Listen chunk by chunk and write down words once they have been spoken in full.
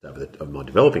Over my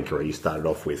developing career, you started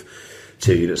off with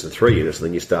 2 units and 3 units, and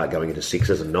then you start going into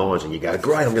 6s and 9s, and you go,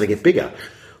 great, I'm going to get bigger.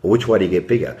 Well, which way do you get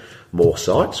bigger? More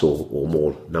sites or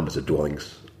more numbers of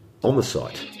dwellings on the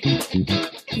site?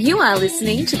 You are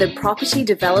listening to the Property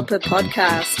Developer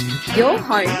Podcast, your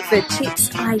home for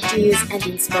tips, ideas and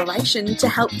inspiration to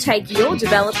help take your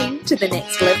developing to the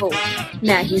next level.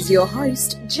 Now here's your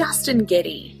host, Justin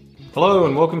Getty. Hello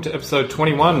and welcome to episode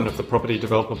 21 of the Property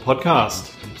Developer Podcast.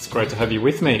 It's great to have you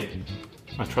with me.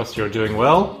 I trust you're doing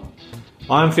well.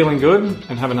 I'm feeling good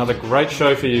and have another great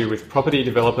show for you with property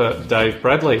developer Dave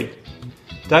Bradley.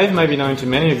 Dave may be known to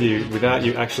many of you without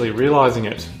you actually realising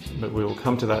it, but we will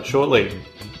come to that shortly.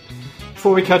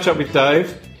 Before we catch up with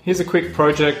Dave, here's a quick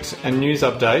project and news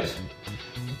update.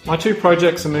 My 2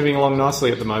 projects are moving along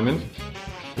nicely at the moment.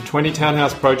 The 20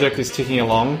 townhouse project is ticking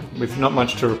along with not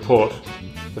much to report.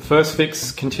 The first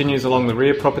fix continues along the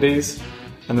rear properties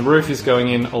and the roof is going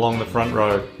in along the front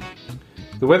row.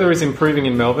 The weather is improving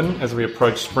in Melbourne as we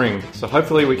approach spring, so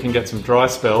hopefully we can get some dry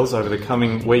spells over the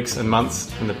coming weeks and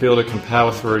months and the builder can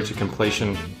power through to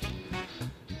completion.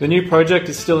 The new project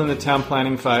is still in the town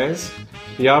planning phase.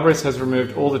 The arborist has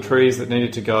removed all the trees that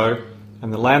needed to go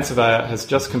and the land surveyor has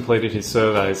just completed his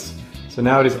surveys. So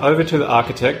now it is over to the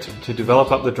architect to develop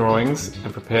up the drawings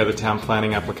and prepare the town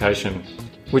planning application,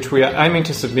 which we are aiming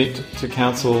to submit to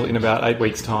council in about 8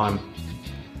 weeks' time.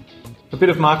 A bit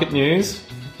of market news.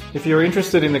 If you're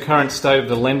interested in the current state of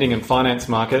the lending and finance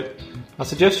market, I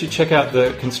suggest you check out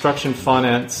the Construction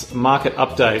Finance Market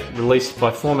Update released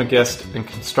by former guest and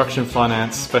construction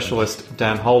finance specialist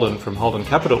Dan Holden from Holden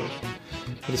Capital.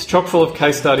 It is chock full of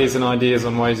case studies and ideas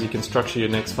on ways you can structure your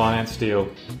next finance deal.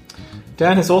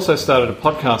 Dan has also started a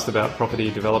podcast about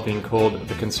property developing called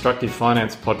the Constructive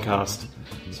Finance Podcast,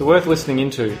 so worth listening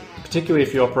into, particularly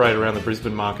if you operate around the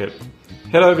Brisbane market.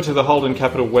 Head over to the Holden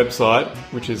Capital website,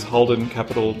 which is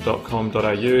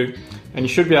holdencapital.com.au, and you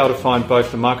should be able to find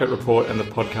both the market report and the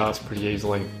podcast pretty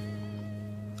easily.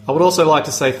 I would also like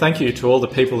to say thank you to all the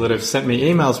people that have sent me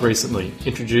emails recently,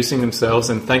 introducing themselves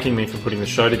and thanking me for putting the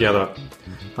show together.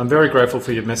 I'm very grateful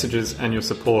for your messages and your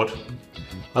support.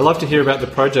 I love to hear about the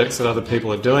projects that other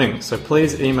people are doing, so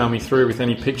please email me through with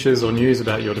any pictures or news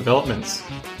about your developments.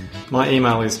 My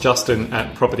email is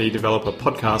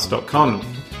justin@propertydeveloperpodcast.com.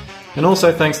 And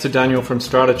also thanks to Daniel from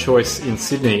Strata Choice in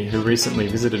Sydney, who recently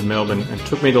visited Melbourne and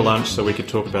took me to lunch so we could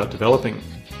talk about developing.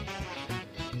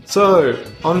 So,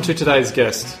 on to today's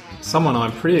guest, someone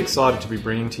I'm pretty excited to be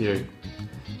bringing to you.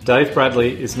 Dave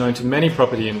Bradley is known to many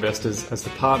property investors as the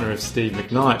partner of Steve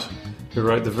McKnight, who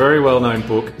wrote the very well-known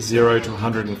book 0 to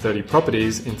 130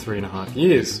 Properties in 3.5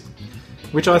 years,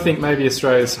 which I think may be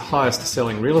Australia's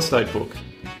highest-selling real estate book.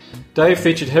 Dave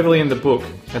featured heavily in the book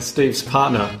as Steve's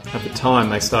partner at the time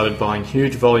they started buying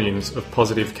huge volumes of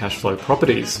positive cash flow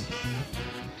properties.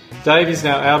 Dave is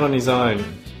now out on his own,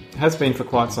 has been for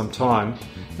quite some time,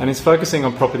 and is focusing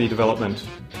on property development,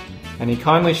 and he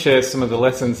kindly shares some of the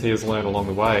lessons he has learned along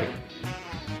the way.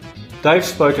 Dave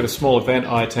spoke at a small event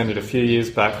I attended a few years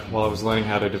back while I was learning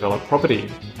how to develop property,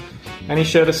 and he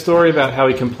shared a story about how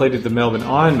he completed the Melbourne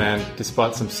Ironman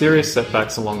despite some serious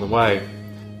setbacks along the way.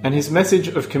 And his message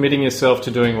of committing yourself to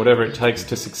doing whatever it takes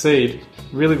to succeed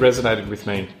really resonated with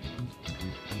me.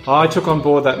 I took on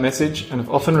board that message and have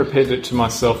often repeated it to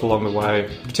myself along the way,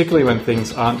 particularly when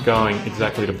things aren't going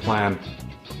exactly to plan.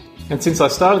 And since I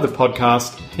started the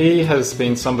podcast, he has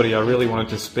been somebody I really wanted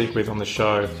to speak with on the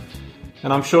show,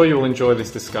 and I'm sure you will enjoy this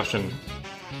discussion.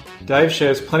 Dave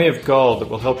shares plenty of gold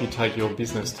that will help you take your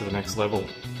business to the next level.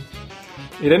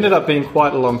 It ended up being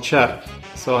quite a long chat,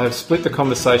 so I have split the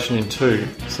conversation in 2,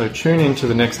 so tune in to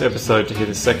the next episode to hear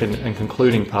the second and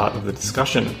concluding part of the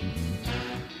discussion.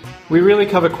 We really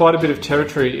cover quite a bit of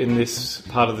territory in this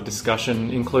part of the discussion,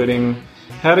 including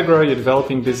how to grow your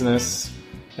developing business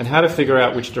and how to figure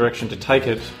out which direction to take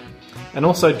it, and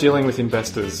also dealing with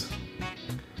investors.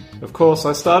 Of course,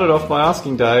 I started off by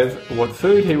asking Dave what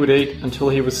food he would eat until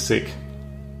he was sick.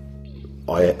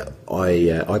 I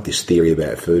have this theory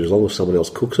about food. As long as someone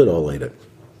else cooks it, I'll eat it.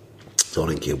 So I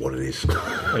don't care what it is.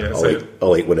 Oh, yeah,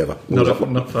 I'll eat whatever.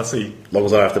 Not fussy. As long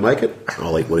as I have to make it,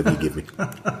 I'll eat whatever you give me.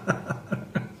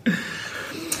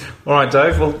 All right,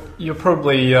 Dave. Well, you're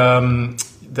probably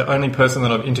the only person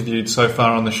that I've interviewed so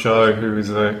far on the show who is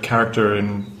a character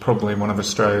in probably one of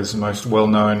Australia's most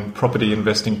well-known property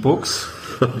investing books,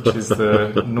 which is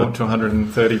the 0 to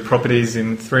 130 Properties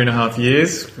in 3.5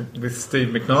 years with Steve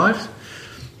McKnight.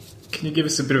 Can you give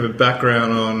us a bit of a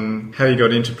background on how you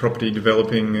got into property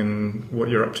developing and what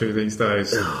you're up to these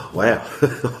days? Oh, wow!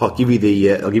 I'll give you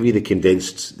the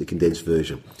condensed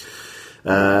version.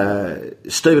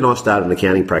 Steve and I started an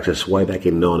accounting practice way back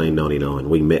in 1999.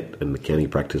 We met in the accounting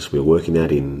practice we were working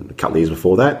at in a couple of years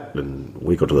before that, and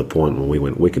we got to the point where we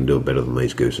went, we can do it better than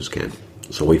these gooses can.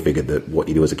 So we figured that what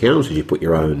you do as accountants is you put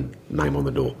your own name on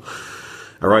the door.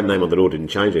 Our own name on the door didn't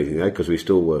change anything, though, because we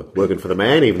still were working for the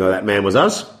man, even though that man was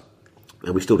us.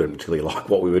 And we still didn't particularly like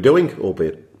what we were doing,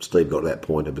 albeit Steve got to that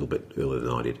point a little bit earlier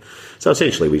than I did. So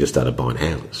essentially we just started buying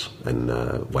houses. And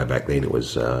way back then it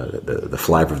was the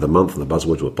flavour of the month, and the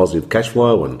buzzwords were positive cash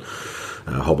flow and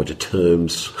a whole bunch of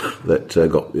terms that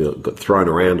got thrown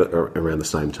around the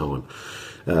same time.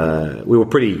 We were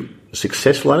pretty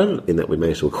successful at it in that we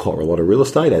managed to acquire a lot of real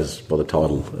estate, as by the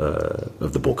title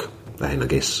of the book. And I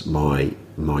guess my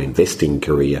investing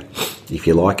career, if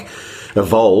you like,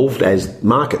 evolved as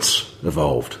markets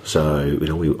evolved. So,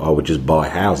 I would just buy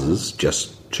houses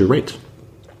just to rent.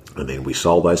 And then we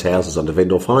sold those houses under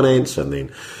vendor finance, and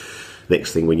then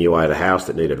next thing we knew, I had a house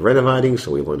that needed renovating,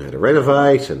 so we learned how to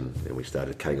renovate, and then we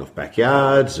started cutting off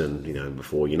backyards, and,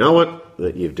 before you know it,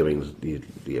 that you're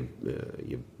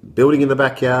building in the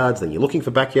backyards, then you're looking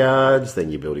for backyards,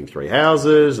 then you're building 3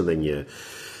 houses, and then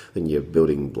you're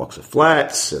building blocks of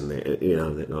flats, and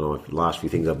the last few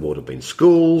things I've bought have been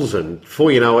schools, and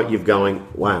before you know it, you're going,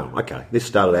 wow, okay, this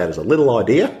started out as a little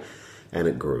idea, and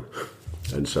it grew.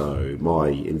 And so my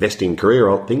investing career,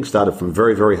 I think, started from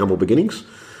very, very humble beginnings.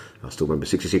 I still remember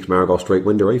 66 Marigold Street,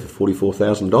 Wendouree, for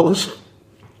 $44,000.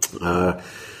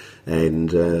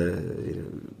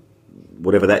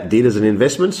 Whatever that did as an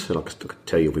investment, and I can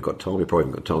tell you if we've got time, we probably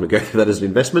haven't got time to go through that as an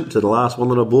investment. So the last one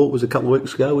that I bought was a couple of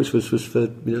weeks ago, which was for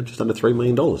just under $3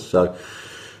 million. So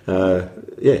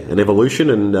an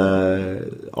evolution, and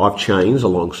I've changed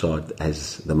alongside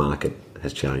as the market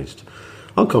has changed.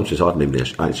 I'm conscious I haven't even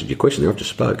answered your question there. I've just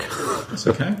spoke. That's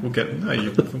okay. We'll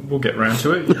get round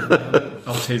to it.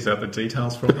 I'll tease out the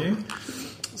details from you.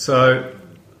 So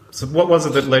what was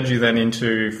it that led you then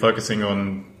into focusing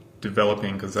on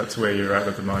developing, because that's where you're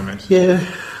at the moment? Yeah,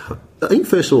 I think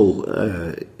first of all,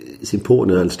 it's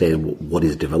important to understand what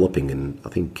is developing, and I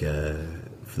think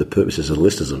for the purposes of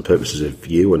listeners and purposes of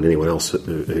you and anyone else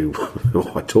who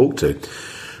I talk to,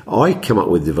 I come up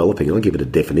with developing, and I give it a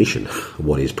definition of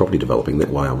what is property developing. That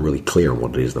way I'm really clear on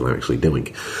what it is that I'm actually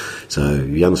doing. So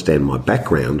you understand my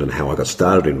background and how I got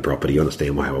started in property, you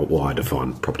understand why I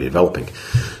define property developing.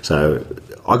 So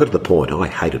I got to the point I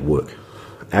hated work.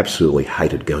 Absolutely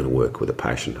hated going to work with a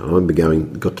passion. I remember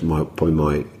probably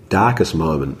my darkest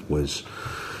moment was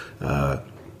lying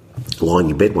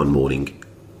in bed one morning,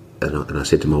 and I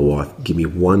said to my wife, give me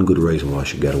one good reason why I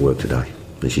should go to work today.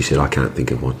 And she said, I can't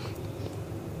think of one.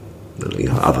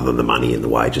 Other than the money and the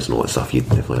wages and all that stuff.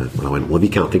 And I went, well, if you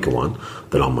can't think of one,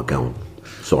 then I'm not going.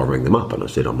 So I rang them up and I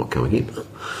said, I'm not coming in.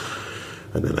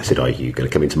 And then they said, are you going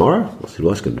to come in tomorrow? I said, well,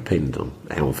 that's going to depend on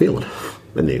how I'm feeling.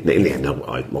 And then, in the end,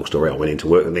 long story, I went into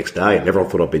work the next day and everyone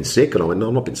thought I'd been sick. And I went, no,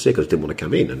 I've not been sick. I just didn't want to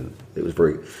come in. And it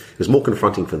was more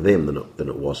confronting for them than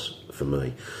it was for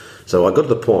me. So I got to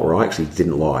the point where I actually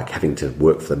didn't like having to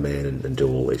work for the man and do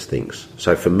all these things.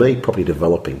 So for me, property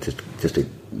developing, just to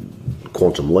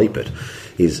quantum leap it,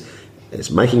 is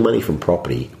making money from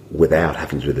property without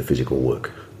having to do the physical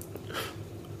work.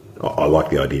 I like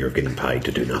the idea of getting paid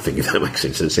to do nothing, if that makes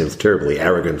sense. It sounds terribly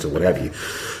arrogant and what have you.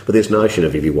 But this notion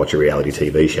of if you watch a reality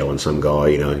TV show and some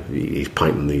guy, he's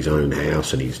painting his own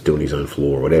house and he's doing his own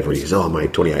floor or whatever, he says, I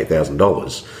made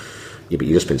 $28,000. Yeah, but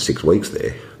you just spent 6 weeks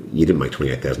there. You didn't make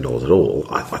 $28,000 at all.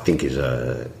 I think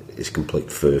is complete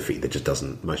furphy that just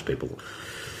doesn't. Most people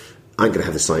aren't going to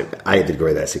have the same degree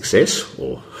of that success,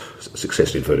 or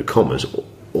success in inverted commas,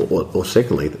 or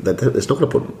secondly, that it's not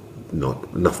going to put not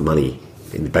enough money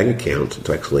in the bank account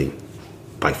to actually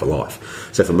pay for life.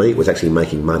 So for me, it was actually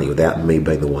making money without me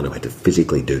being the one who had to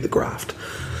physically do the graft.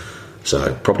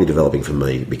 So property developing for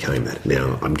me became that.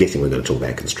 Now, I'm guessing we're going to talk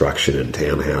about construction and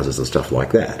townhouses and stuff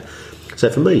like that. So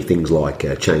for me, things like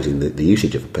changing the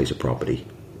usage of a piece of property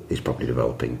is property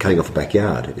developing. Cutting off a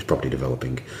backyard is property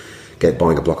developing.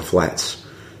 Buying a block of flats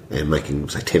and making,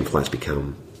 say, 10 flats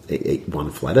become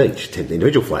one flat each, 10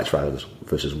 individual flats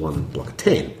versus one block of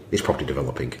 10 is property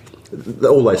developing.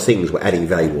 All those things were adding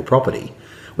value to a property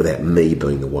without me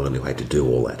being the one who had to do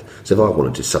all that. So if I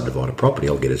wanted to subdivide a property,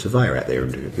 I'll get a surveyor out there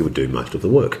and he would do most of the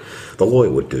work. The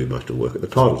lawyer would do most of the work at the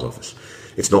titles office.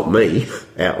 It's not me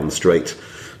out on the street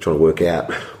trying to work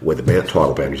out where the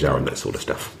title boundaries are and that sort of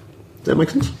stuff. Does that make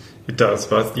sense? It does,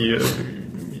 but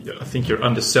I think you're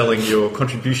underselling your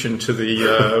contribution to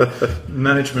the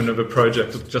management of a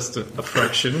project with just a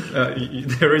fraction.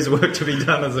 There is work to be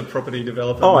done as a property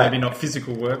developer. Maybe not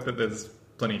physical work, but there's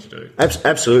plenty to do.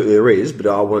 Absolutely there is, but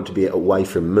I want it to be away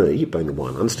from me being the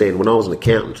one. Understand, when I was an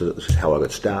accountant, this is how I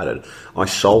got started, I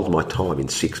sold my time in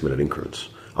 6-minute increments.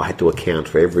 I had to account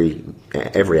for every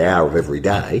hour of every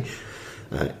day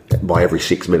by every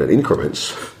 6-minute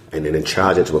increments, and then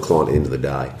charge it to a client at the end of the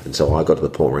day. And so I got to the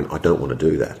point where I don't want to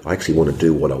do that. I actually want to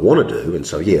do what I want to do, and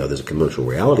so there's a commercial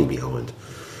reality behind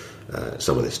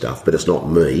some of this stuff, but it's not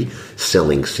me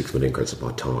selling 6-minute increments of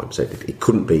my time. So it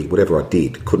couldn't be, whatever I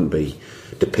did, couldn't be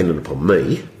dependent upon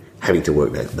me having to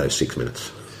work those 6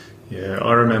 minutes. Yeah,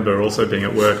 I remember also being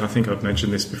at work, I think I've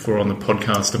mentioned this before on the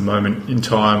podcast, a moment in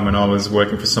time when I was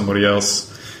working for somebody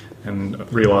else and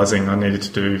realising I needed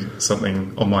to do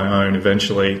something on my own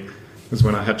eventually, was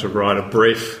when I had to write a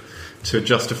brief to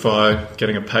justify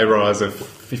getting a pay rise of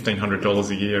 $1,500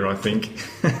 a year, I think.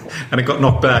 And it got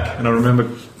knocked back, and I remember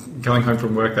going home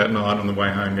from work that night on the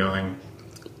way home going,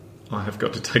 I have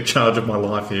got to take charge of my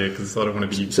life here because I don't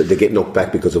want to be... So did it get knocked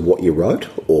back because of what you wrote,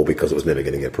 or because it was never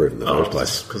going to get approved in the first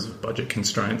place? Because of budget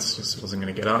constraints, just wasn't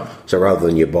going to get up. So rather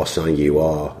than your boss saying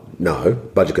no,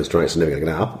 budget constraints are never going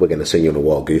to get up, we're going to send you on a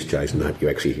wild goose chase and hope you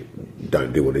actually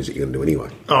don't do what it is that you're going to do anyway.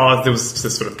 Oh, there was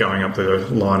just sort of going up the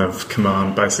line of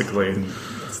command, basically, and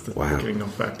getting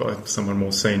knocked back by someone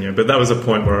more senior. But that was a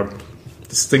point where I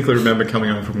distinctly remember coming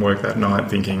home from work that night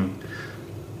thinking,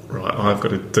 right, I've got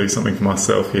to do something for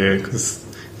myself here, because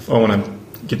if I want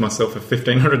to give myself a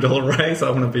 $1,500 raise, I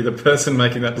want to be the person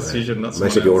making that decision, not someone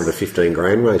else. If you wanted a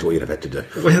 $15,000 raise, what you'd have had to do.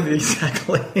 Well,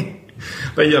 exactly.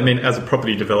 But yeah, I mean, as a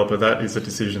property developer, that is a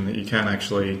decision that you can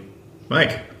actually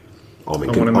make. I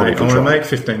want to make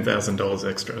 $15,000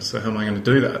 extra, so how am I going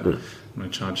to do that? I'm going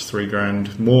to charge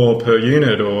 $3,000 more per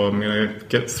unit, or I'm going to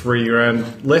get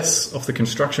 $3,000 less off the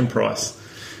construction price.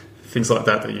 Things like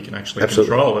that you can actually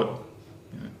control it.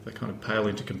 They kind of pale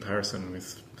into comparison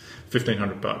with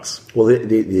 $1,500. Well,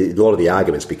 a lot of the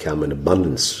arguments become an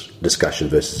abundance discussion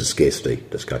versus a scarcity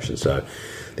discussion. So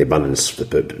the abundance, for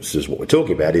the purposes of what we're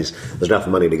talking about, is there's enough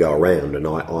money to go around, and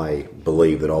I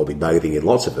believe that I'll be bathing in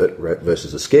lots of it,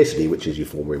 versus a scarcity, which is your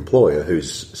former employer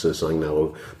who's sort of saying, no,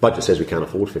 well, budget says we can't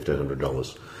afford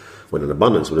 $1,500. When an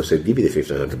abundance would have said, give you the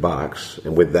 $1,500,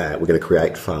 and with that, we're going to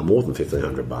create far more than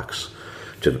 $1,500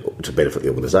 to benefit the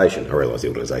organisation. I realise the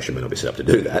organisation may not be set up to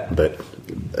do that, but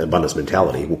abundance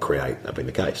mentality will create that being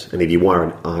the case. And if you are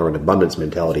an abundance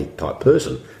mentality type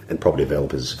person, and property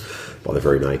developers by their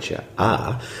very nature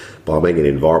are, by making an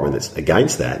environment that's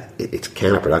against that, it's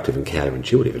counterproductive and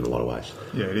counterintuitive in a lot of ways.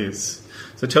 Yeah, it is.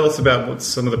 So tell us about what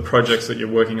some of the projects that you're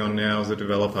working on now as a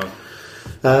developer.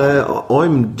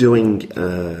 I'm doing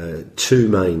two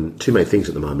main things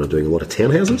at the moment. I'm doing a lot of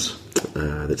townhouses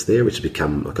that's there, which has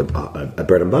become like a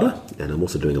bread and butter, and I'm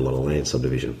also doing a lot of land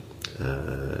subdivision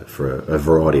for a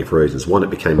variety of reasons. One,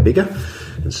 it became bigger,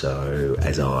 and so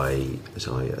as I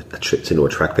tend to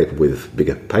attract people with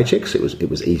bigger paychecks, it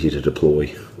was easier to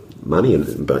deploy money in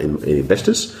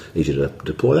investors, easier to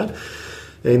deploy that.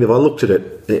 And if I looked at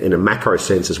it in a macro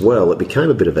sense as well, it became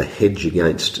a bit of a hedge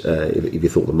against if you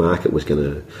thought the market was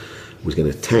going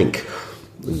to tank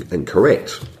and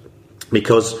correct,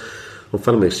 because I'm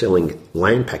fundamentally selling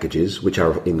land packages which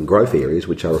are in growth areas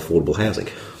which are affordable housing.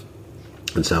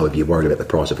 And so if you're worried about the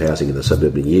price of housing in the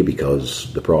suburban year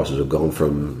because the prices have gone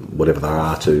from whatever they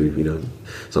are to,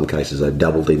 some cases they've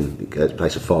doubled in the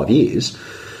space of 5 years,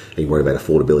 and you worry about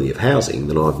affordability of housing,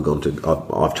 then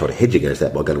I've tried to hedge against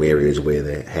that by going to areas where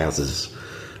the houses,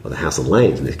 or the house and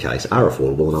lands in this case, are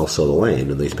affordable, and I'll sell the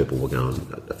land, and these people will go and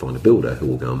find a builder who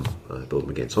will go and build them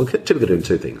again. So I'm typically doing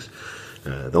two things.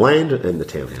 The land and the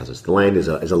townhouses. The land is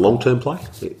a long-term play.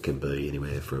 It can be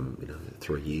anywhere from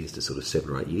 3 years to sort of 7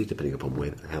 or 8 years, depending upon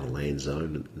how the land's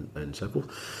zoned and so forth.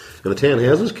 And the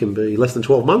townhouses can be less than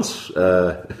 12 months,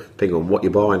 depending on what you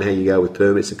buy and how you go with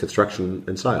permits and construction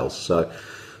and sales. So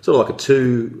sort of like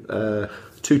a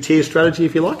two-tier strategy,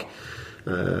 if you like.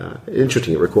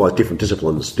 Interesting, it requires different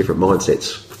disciplines, different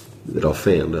mindsets that I've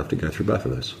found after going through both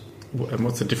of those. And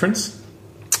what's the difference?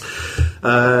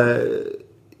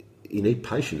 You need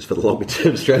patience for the longer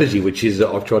term strategy, which is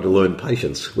I've tried to learn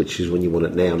patience, which is when you want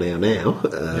it now,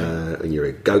 and you're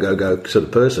a go sort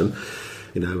of person.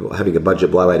 Having a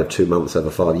budget blowout of 2 months over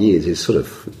 5 years is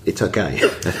it's okay.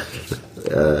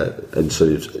 And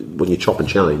sort of when you chop and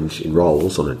change in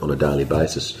roles on a daily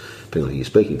basis, depending on who you're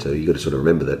speaking to, you've got to sort of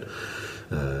remember that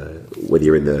whether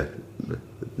you're in the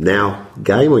now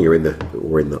game or you're on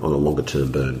a longer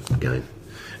term burn game.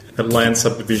 A land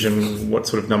subdivision, what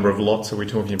sort of number of lots are we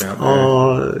talking about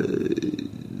there?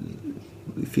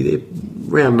 If you're there,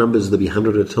 round numbers, there'll be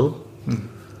 100 at a time.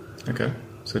 Okay,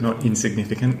 so not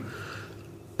insignificant.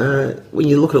 When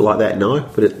you look at it like that, no,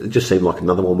 but it just seemed like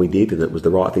another one we did, and it was the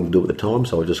right thing to do at the time,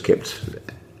 so I just kept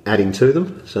adding to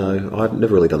them. So I've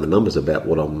never really done the numbers about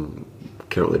what I'm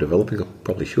currently developing. I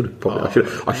probably should have.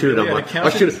 I should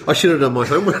have done my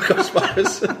homework, I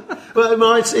suppose. Well,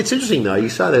 no, it's interesting though. You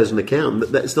say that as an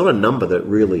accountant, that's not a number that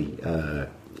really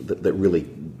that really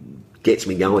gets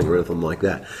me going or anything like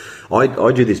that.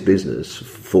 I do this business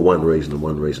for one reason and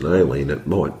one reason only, and it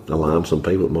might alarm some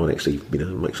people. It might actually,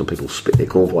 make some people spit their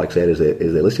cornflakes out as they're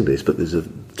listening to this. But there's a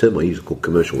term I use called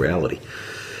commercial reality.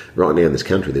 Right now in this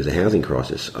country, there's a housing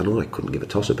crisis, and I couldn't give a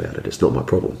toss about it. It's not my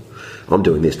problem. I'm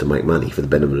doing this to make money for the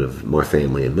benefit of my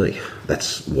family and me.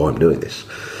 That's why I'm doing this.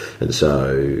 And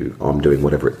so I'm doing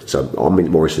whatever. So I'm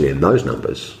more interested in those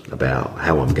numbers about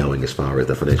how I'm going as far as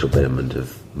the financial betterment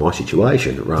of my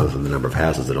situation, rather than the number of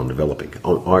houses that I'm developing.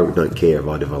 I don't care if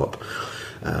I develop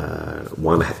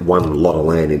one lot of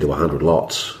land into 100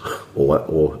 lots, or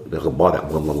I can buy that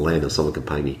one lot of land and someone can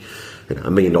pay me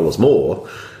 $1 million more.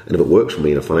 And if it works for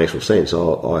me in a financial sense,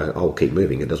 I'll keep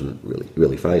moving. It doesn't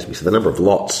really faze me. So the number of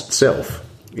lots itself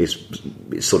is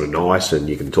sort of nice, and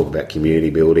you can talk about community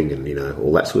building and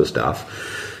all that sort of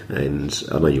stuff. And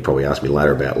I know you'll probably ask me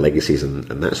later about legacies and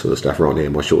that sort of stuff. Right now,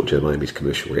 my short-term aim is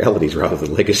commercial realities rather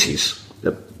than legacies.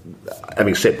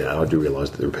 Having said that, I do realise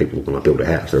that there are people, when I build a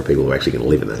house, there are people who are actually going to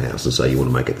live in that house, and so you want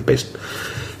to make it the best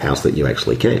house that you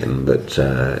actually can. But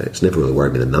it's never really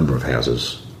worried me the number of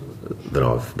houses that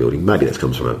I've building. Maybe that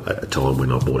comes from a time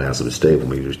when I bought houses with Steve, and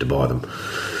we used to buy them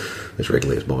as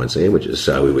regularly as buying sandwiches.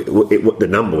 So the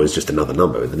number was just another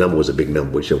number. The number was a big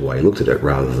number, whichever way you looked at it,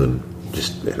 rather than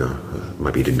just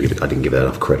maybe I didn't give it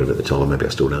enough credit at the time. Maybe I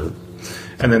still don't.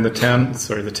 And then the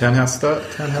townhouse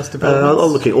development.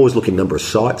 I'm always looking number of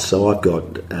sites. So I've got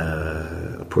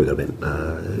I've probably got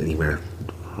about anywhere.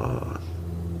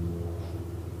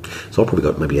 So I've probably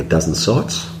got maybe a dozen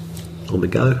sites on the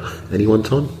go at any one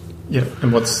time. Yeah,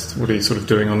 and what are you sort of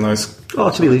doing on those? Oh,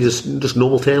 it's really just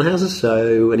normal townhouses.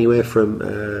 So anywhere from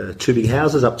 2 big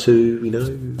houses up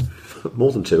to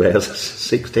more than 2 houses,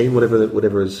 6, 10,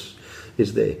 whatever is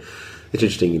there. It's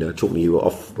interesting, talking to you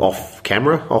off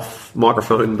camera, off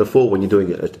microphone before, when you're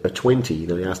doing a 20.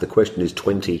 You ask the question: is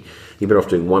 20? You're better off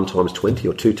doing 1 times 20,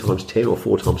 or 2 times 10, or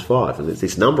 4 times 5. And it's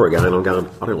this number again. I'm going,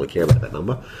 I don't really care about that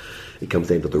number. It comes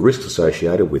down to the risks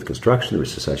associated with construction, the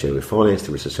risks associated with finance,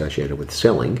 the risks associated with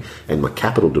selling, and my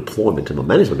capital deployment and my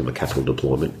management of my capital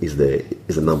deployment is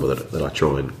the number that I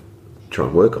try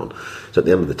and work on. So at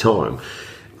the end of the time,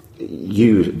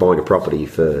 you buying a property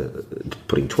for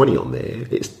putting 20 on there,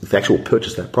 it's the actual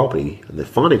purchase of that property and the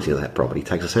financing of that property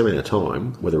takes the same amount of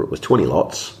time, whether it was 20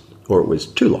 lots or it was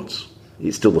 2 lots.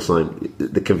 It's still the same.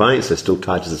 The conveyancer still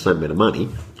charges the same amount of money,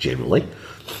 generally,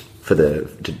 for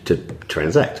to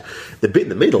transact. The bit in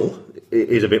the middle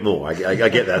is a bit more. I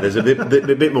get that. There's a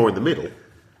bit more in the middle,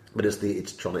 but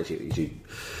it's trying to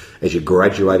as you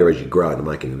graduate or as you grow into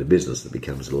making it a business, that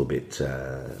becomes a little bit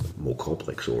more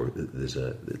complex, or there's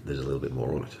a little bit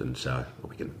more on it. And so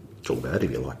we can talk about that if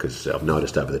you like, because I've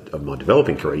noticed over my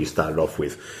developing career, you started off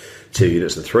with 2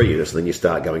 units and 3 units, and then you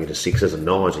start going into 6s and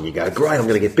 9s, and you go, great, I'm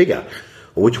going to get bigger.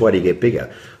 Well, which way do you get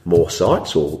bigger? More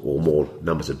sites or more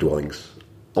numbers of dwellings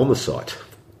on the site?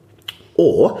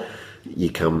 Or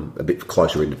you come a bit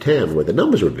closer into town where the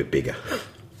numbers are a bit bigger,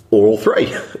 or all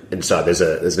 3. And so there's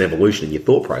an evolution in your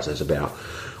thought process about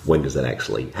when does that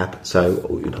actually happen.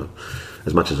 So,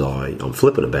 as much as I'm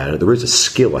flippant about it, there is a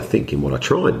skill, I think, in what I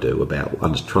try and do about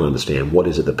trying to understand what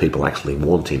is it that people actually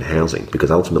want in housing,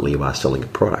 because ultimately you are selling a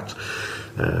product.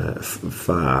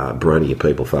 Far brainier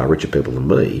people, far richer people than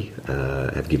me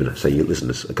have given it. So you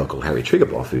listen to a guy called Harry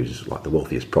Triguboff, who's like the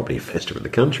wealthiest property investor in the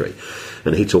country,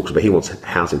 and he talks about he wants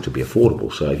housing to be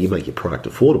affordable. So if you make your product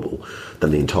affordable,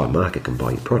 then the entire market can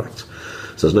buy your products.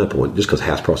 So there's no point, just because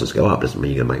house prices go up doesn't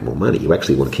mean you're going to make more money. You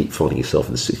actually want to keep finding yourself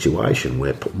in a situation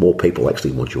where more people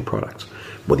actually want your product.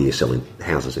 Whether you're selling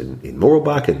houses in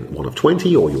Mooroolbark in 1 of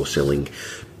 20, or you're selling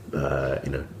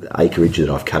acreage that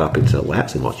I've cut up into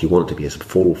lots and lots, you want it to be as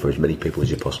affordable for as many people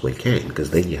as you possibly can, because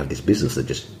then you have this business that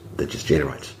just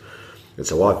generates. And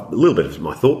so a little bit of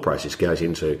my thought process goes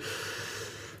into,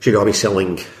 should I be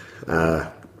selling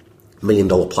 $1 million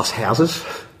plus houses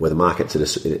where the market's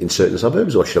in certain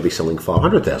suburbs, or should I be selling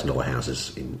 $500,000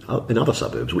 houses in other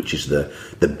suburbs, which is the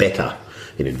better,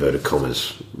 in inverted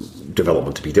commas,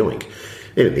 development to be doing?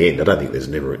 And in the end, I don't think there's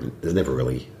never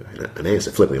really an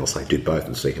answer. Flippantly, I'll say do both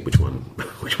and see which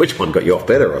one got you off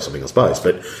better or something, I suppose.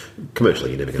 But commercially,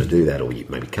 you're never going to do that, or you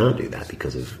maybe can't do that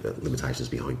because of limitations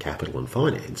behind capital and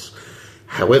finance.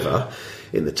 However,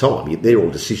 in the time, they're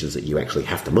all decisions that you actually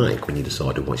have to make when you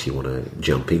decide to once you want to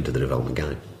jump into the development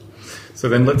game. So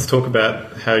then let's talk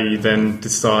about how you then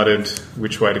decided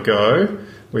which way to go,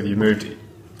 whether you moved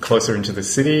closer into the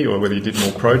city or whether you did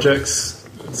more projects.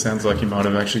 It sounds like you might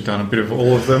have actually done a bit of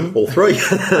all of them. All three.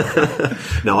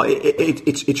 No,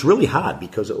 it's really hard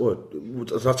because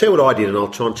I'll tell you what I did, and I'll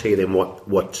try and tell you then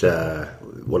what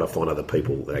I find other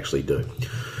people actually do.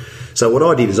 So what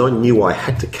I did is I knew I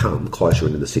had to come closer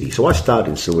into the city. So I started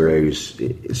in similar areas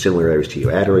to you.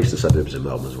 Outer eastern suburbs of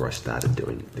Melbourne is where I started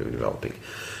doing developing.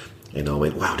 And I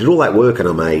went, wow, I did all that work and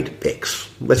I made X.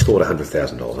 Let's call it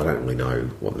 $100,000. I don't really know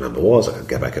what the number was. I could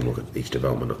go back and look at each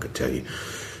development. I could tell you.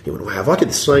 You went, wow, if I did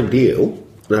the same deal,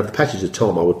 and over the passage of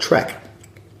time I would track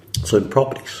certain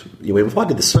properties. You went, if I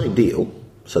did the same deal,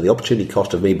 so the opportunity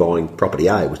cost of me buying property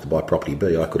A was to buy property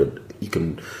B, you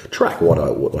can track what I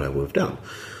would have done.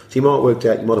 So you might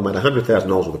have made $100,000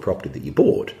 worth of property that you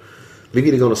bought. But if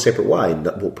you'd have gone a separate way and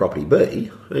bought property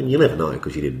B, and you never know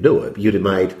because you didn't do it, you'd have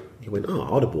made, you went,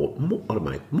 oh, I'd have bought more, I'd have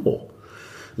made more.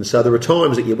 And so there were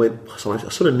times that you went, so I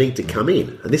sort of need to come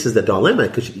in. And this is the dilemma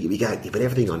because you go, yeah, but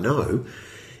everything I know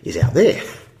is out there.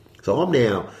 So I'm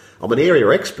an area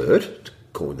expert,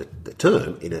 calling the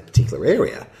term, in a particular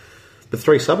area. But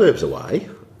 3 suburbs away,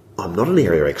 I'm not an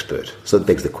area expert. So it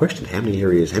begs the question, how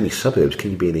many suburbs can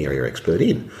you be an area expert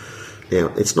in? Now,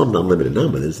 it's not an unlimited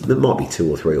number. There might be 2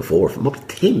 or 3 or 4, or it might be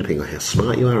 10, depending on how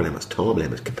smart you are and how much time and how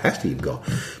much capacity you've got.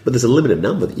 But there's a limited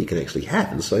number that you can actually have.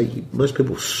 And so most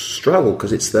people struggle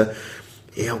because it's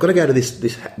I've got to go to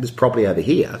this property over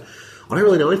here. I don't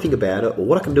really know anything about it or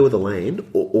what I can do with the land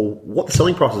or what the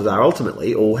selling prices are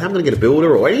ultimately or how I'm going to get a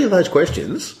builder or any of those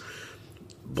questions.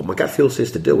 But my gut feel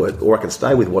says to do it, or I can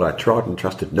stay with what I tried and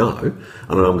trusted know, and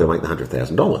I know I'm going to make the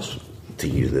 $100,000, to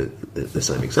use the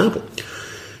same example.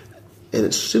 And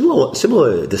it's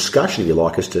similar discussion, if you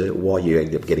like, as to why you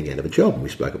end up getting out of a job. And we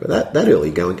spoke about that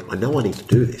earlier, going, I know I need to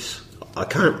do this. I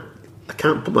can't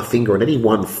put my finger on any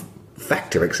one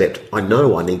factor except I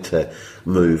know I need to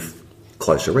move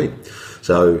closer in.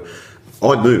 So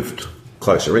I moved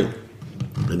closer in.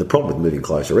 And the problem with moving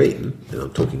closer in, and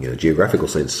I'm talking in a geographical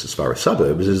sense as far as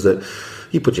suburbs, is that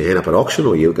you put your hand up at auction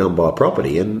or you go and buy a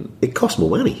property and it costs more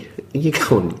money. And you're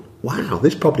going, wow,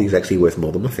 this property is actually worth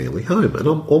more than my family home. And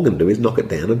all I'm going to do is knock it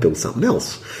down and build something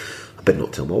else. I better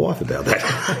not tell my wife about that.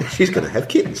 She's going to have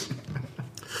kids.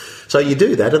 So you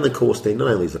do that, and of course, then not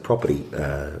only is the property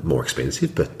more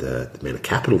expensive, but the amount of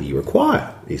capital you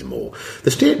require is more.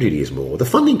 The stamp duty is more. The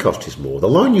funding cost is more. The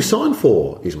loan you sign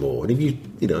for is more. And if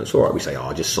it's all right, we say,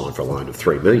 I just signed for a loan of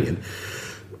 $3 million.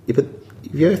 Yeah, but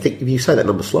if you say that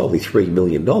number slowly, $3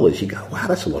 million, you go, wow,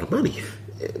 that's a lot of money.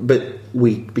 But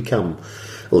we become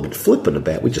a little bit flippant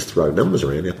about, we just throw numbers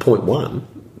around. Our point one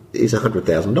is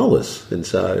 $100,000. And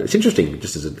so it's interesting,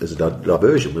 just as a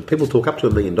diversion, when people talk up to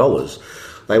 $1 million, they'll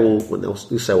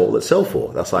say, well, let's sell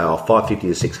for. They'll say, $550 to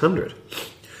 $600,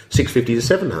 $650 to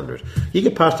 $700. You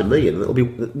get past $1 million, and it'll be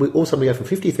all of a sudden we go from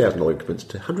 $50,000 increments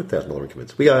to $100,000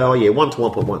 increments. We go, 1 to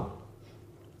 1.1,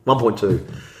 1.2,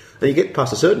 and you get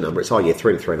past a certain number, it's 3 to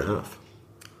 3.5.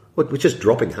 We're just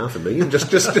dropping $500,000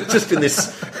 just in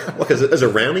this, like as a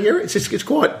rounding error. It's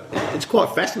quite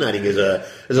fascinating as a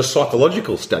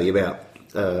psychological study about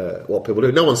what people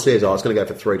do. No one says, it's going to go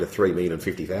for 3 to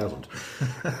 3,050,000,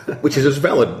 which is as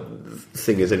valid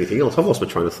thing as anything else. I've lost my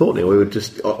train of thought now. We were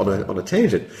just on a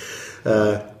tangent.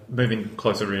 Moving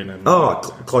closer in.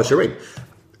 Closer in.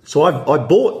 So I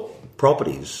bought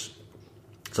properties.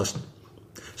 So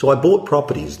I bought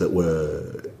properties that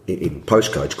were in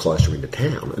postcodes closer into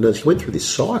town. And as you went through this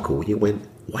cycle, you went,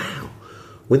 wow,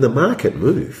 when the market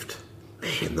moved,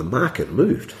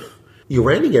 your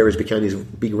rounding errors became these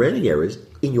big rounding errors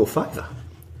in your favour.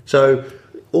 So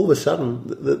all of a sudden,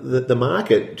 the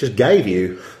market just gave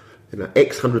you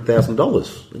X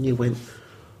 $100,000. And you went,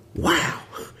 wow,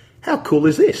 how cool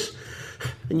is this?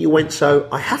 And you went, so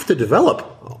I have to develop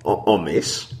on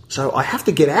this. So I have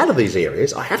to get out of these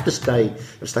areas. I have to stay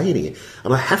in here.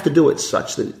 And I have to do it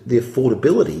such that the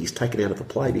affordability is taken out of the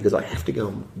play because I have to go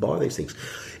and buy these things.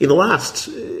 In the last,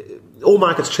 all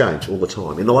markets change all the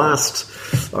time. In the last,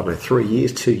 3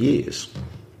 years, 2 years,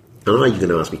 and I know you're going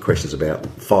to ask me questions about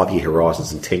 5-year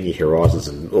horizons and 10-year horizons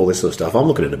and all this sort of stuff. I'm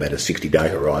looking at about a 60-day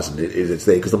horizon. It's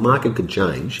there because the market can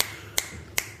change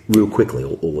real quickly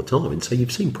all the time. And so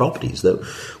you've seen properties that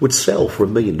would sell for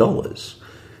 $1 million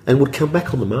and would come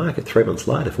back on the market 3 months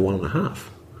later for 1.5. And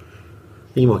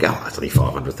you might go, it's only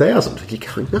 $500,000.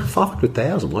 You're going, no,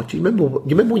 $500,000. Like, do you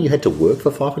remember when you had to work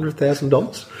for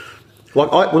 $500,000?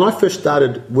 Like when I first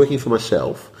started working for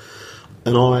myself,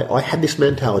 And I had this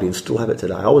mentality and still have it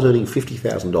today. I was earning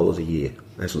 $50,000 a year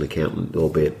as an accountant,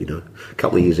 albeit, a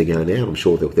couple of years ago now. I'm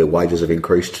sure that their wages have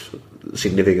increased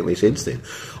significantly since then.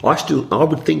 I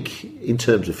would think in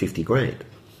terms of 50 grand.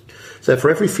 So for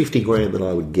every 50 grand that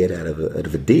I would get out of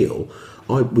a deal,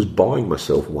 I was buying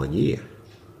myself 1 year.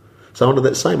 So under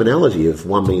that same analogy of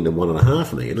 1 million and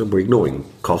 1.5 million, and we're ignoring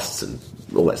costs and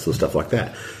all that sort of stuff like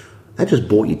that, that just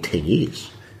bought you 10 years.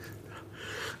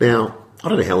 Now, I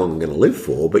don't know how long I'm going to live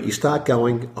for, but you start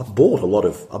going, I've bought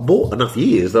enough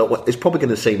years that it's probably going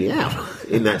to see me out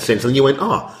in that sense. And you went,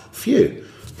 phew,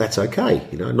 that's okay.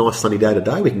 A nice sunny day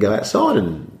today, we can go outside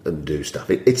and do stuff.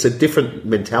 It's a different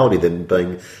mentality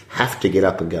than have to get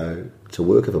up and go to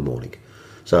work of a morning.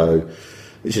 So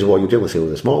this is why you're generally seeing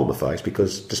with a smile on my face,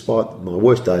 because despite my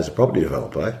worst day as a property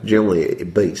developer, generally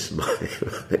it beats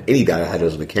any day I had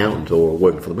as an accountant or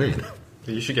working for the man.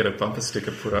 You should get a bumper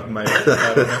sticker put up, mate.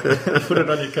 Put it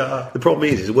on your car. The problem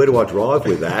is where do I drive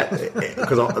with that?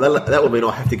 Because that would mean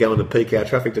I have to go into peak hour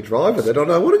traffic to drive with it. I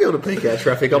don't want to go into peak hour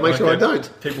traffic. I'll make sure I don't.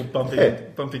 People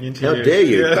bumping into you. How dare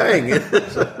you? Yeah. Bang.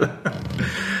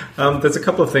 There's a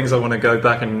couple of things I want to go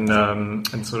back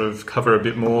and sort of cover a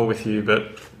bit more with you,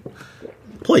 but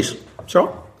please.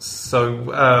 Sure. So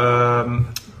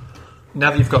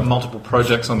now that you've got multiple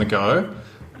projects on the go,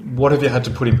 what have you had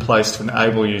to put in place to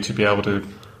enable you to be able to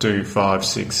do 5,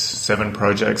 6, 7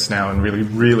 projects now and really,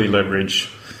 really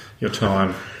leverage your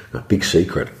time? A big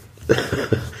secret.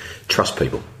 Trust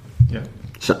people. Yeah.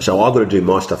 So I've got to do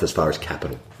my stuff as far as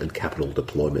capital, and capital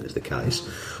deployment is the case.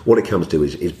 What it comes to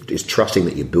is trusting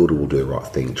that your builder will do the right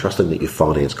thing, trusting that your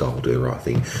finance guy will do the right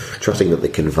thing, trusting that the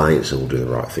conveyancer will do the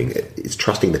right thing. It's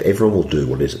trusting that everyone will do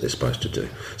what it is that they're supposed to do.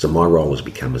 So my role has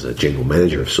become as a general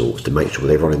manager of sorts to make sure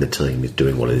that everyone in the team is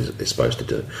doing what it is that they're supposed to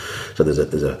do. So there's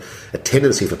a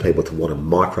tendency for people to want to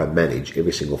micromanage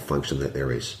every single function that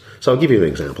there is. So I'll give you an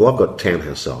example. I've got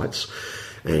townhouse sites,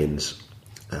 and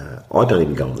I don't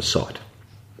even go on the site.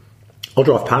 I'll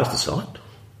drive past the site,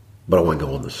 but I won't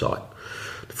go on the site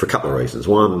for a couple of reasons.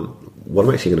 One, what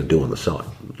am I actually going to do on the site?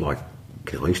 Like,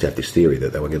 I used to have this theory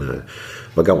that they were going to,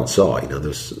 if I go on site,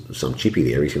 there's some chippy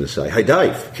there, he's going to say, hey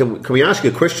Dave, can we ask you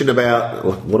a question about,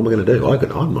 what am I going to do?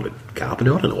 I'm not a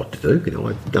carpenter, I don't know what to do,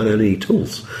 I don't own any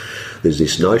tools. There's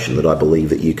this notion that I believe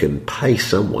that you can pay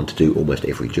someone to do almost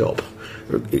every job.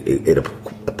 It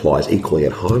applies equally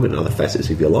at home and in other facets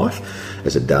of your life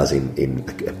as it does in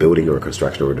a building or a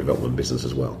construction or a development business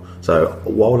as well. So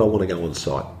why would I want to go on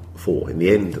site for? In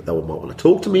the end, they might want to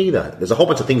talk to me. There's a whole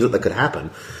bunch of things that could happen.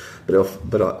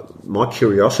 But my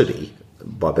curiosity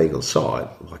by being on site,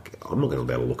 I'm not going to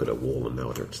be able to look at a wall and know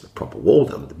whether it's the proper wall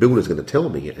done. The builder's going to tell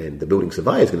me, and the building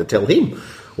surveyor is going to tell him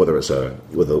whether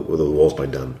the wall's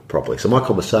been done properly. So my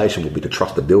conversation will be to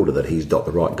trust the builder that he's got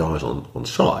the right guys on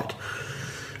site.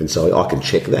 And so I can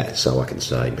check that. So I can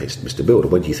say, Mr. Builder,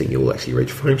 when do you think you'll actually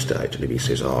reach frame stage? And if he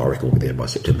says, I reckon we'll be there by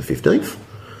September 15th,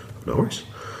 no worries.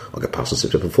 I'll go past on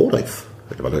September 14th.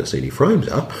 And if I don't see any frames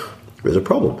up, there's a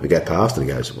problem. We go past and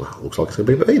he goes, well, it looks like it's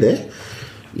going to be there.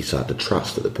 You start to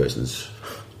trust that the person's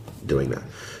doing that.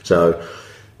 So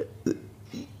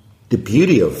the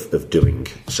beauty of doing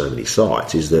so many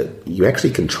sites is that you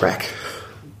actually can track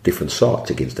different sites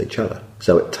against each other.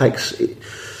 So it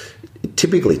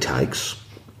typically takes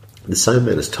the same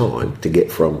amount of time to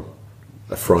get from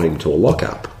a frame to a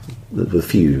lock-up, with a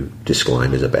few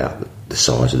disclaimers about the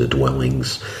size of the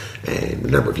dwellings and the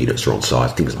number of units are on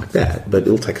site, things like that, but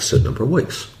it'll take a certain number of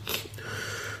weeks.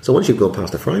 So once you've gone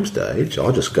past the frame stage,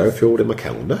 I just go through it in my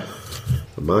calendar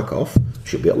and mark off,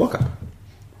 should be at lock-up.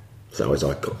 So as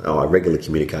I regularly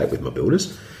communicate with my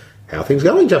builders, how are things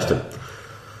going, Justin?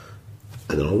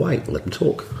 And then I'll wait and let them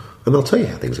talk. And they'll tell you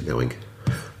how things are going.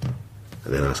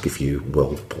 And then ask a few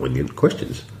well-poignant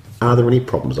questions. Are there any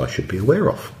problems I should be aware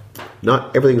of?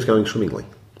 No, everything's going swimmingly.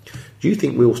 Do you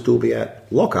think we'll still be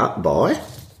at lock-up by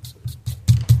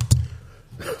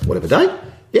whatever day?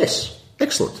 Yes.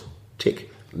 Excellent. Tick.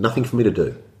 Nothing for me to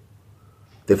do.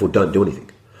 Therefore, don't do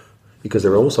anything. Because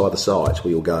there are also other sites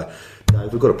where you'll go,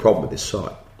 Dave, we've got a problem with this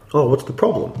site. Oh, what's the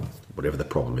problem? Whatever the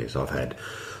problem is. I've had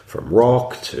from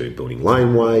rock to building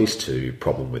laneways to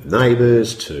problem with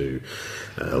neighbours to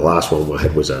the last one I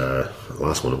had was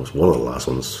one of the last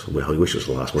ones. Well, I wish it was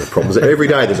the last one. Problems every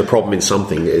day. There's a problem in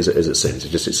something, as it seems.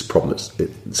 It's a problem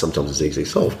that sometimes is easily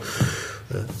solved.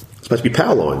 It's supposed to be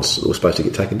power lines that were supposed to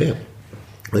get taken down.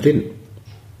 They didn't.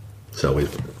 So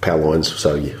with power lines,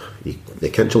 they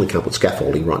can't put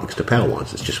scaffolding right next to power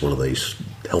lines. It's just one of these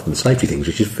health and safety things,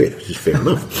 which is fair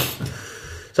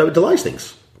enough. So it delays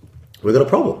things. We've got a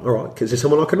problem. All right, because there's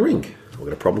someone I can ring. We've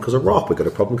got a problem because of rock. We've got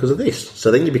a problem because of this.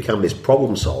 So then you become this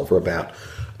problem solver about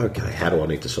okay, how do I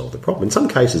need to solve the problem? In some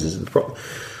cases,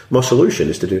 my solution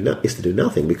is to do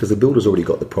nothing because the builder's already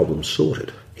got the problem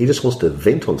sorted. He just wants to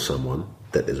vent on someone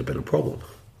that there's been a problem.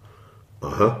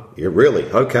 Yeah, really?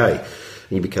 Okay.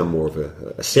 And you become more of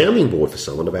a sounding board for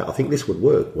someone about, I think this would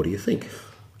work. What do you think?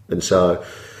 And so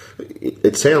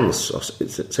it sounds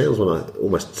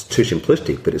almost too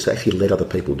simplistic, but it's actually let other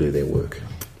people do their work.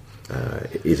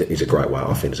 Is a great way.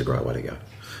 I think it's a great way to go.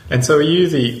 And so, are you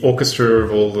the orchestra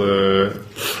of all the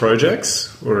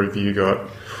projects, or have you got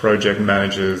project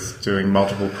managers doing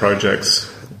multiple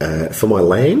projects? For my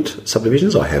land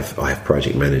subdivisions, I have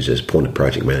project managers, appointed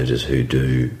project managers who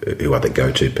are the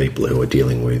go-to people who are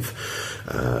dealing with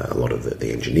a lot of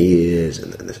the engineers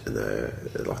and the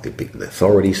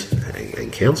authorities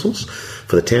and councils.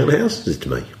 For the townhouse, it's to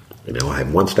me. I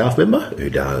have one staff member who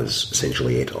does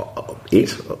essentially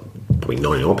probably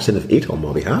 99% of it on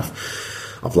my behalf.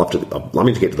 I'd love to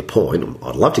get to the point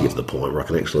where I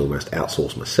can actually almost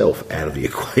outsource myself out of the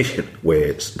equation.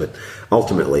 But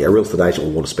ultimately, a real estate agent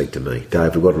will want to speak to me.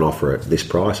 Dave, we've got an offer at this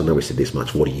price. I know we said this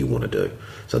much. What do you want to do?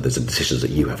 So there's the decisions that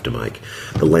you have to make.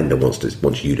 The lender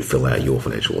wants you to fill out your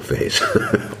financial affairs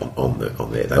on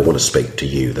there. They want to speak to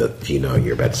you that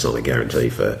you're about to sign a guarantee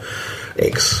for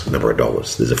X number of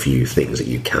dollars. There's a few things that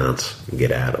you can't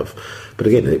get out of. But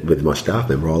again, with my staff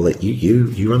member, I'll let you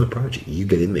run the project. You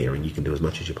get in there and you can do as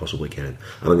much as you possibly can. And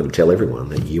I'm going to tell everyone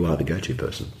that you are the go-to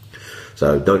person.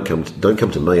 So don't come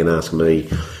to me and ask me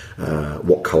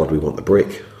what colour do we want the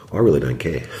brick. I really don't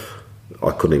care. I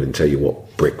couldn't even tell you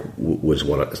what brick was.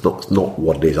 It's not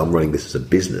what it is. I'm running this as a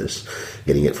business,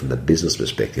 getting it from the business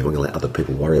perspective. I'm going to let other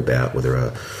people worry about whether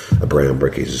a brown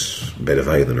brick is better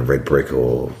value than a red brick,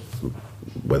 or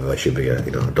whether they should be a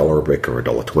 $1 a brick or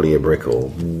 $1.20 a brick or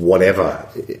whatever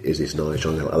is this knowledge.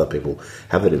 I'm going to let other people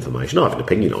have that information. I have an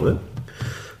opinion on it,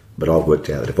 but I've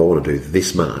worked out that if I want to do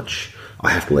this much,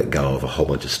 I have to let go of a whole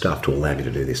bunch of stuff to allow me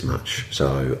to do this much.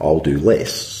 So I'll do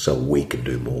less so we can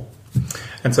do more.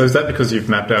 And so is that because you've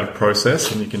mapped out a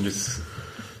process and you can just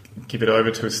give it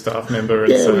over to a staff member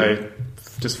and say,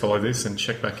 just follow this and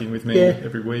check back in with me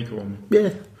every week? Or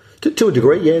to a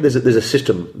degree, there's a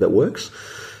system that works.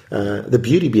 The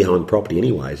beauty behind property,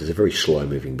 anyways, is a very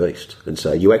slow-moving beast, and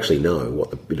so you actually know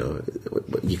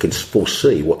you can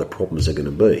foresee what the problems are going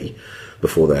to be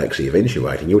before they actually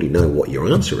eventuate, and you already know what your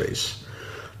answer is.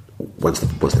 Once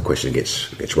the question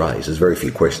gets raised, there's very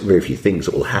few things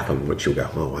that will happen which you'll go,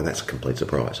 oh, well, that's a complete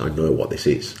surprise. I know what this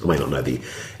is. I may not know the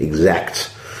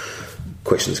exact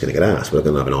question that's going to get asked, but I'm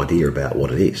going to have an idea about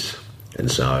what it is. And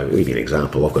so, I'll give you an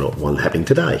example. I've got one happening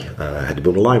today. I had to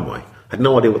build a laneway. I had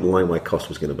no idea what the laneway cost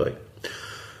was going to be,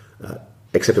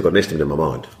 except I've got an estimate in my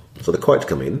mind. So the quote's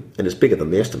come in, and it's bigger than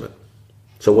the estimate.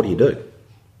 So what do?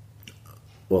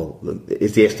 Well,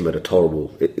 is the estimate a tolerable...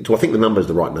 Do I think the number is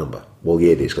the right number? Well,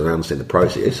 yeah, it is, because I understand the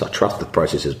process. I trust the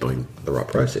process as being the right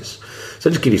process. So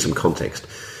just give you some context.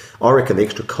 I reckon the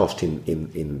extra cost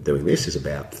in doing this is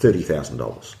about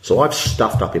 $30,000. So I've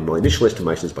stuffed up in my initial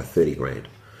estimations by $30,000.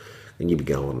 And you'd be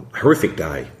going, horrific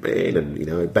day, man.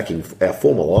 And, back in our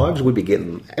former lives, we'd be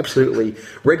getting absolutely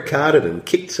red-carded and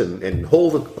kicked and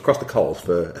hauled across the coals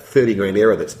for a $30,000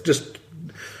 error that's just...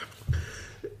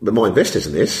 But my investors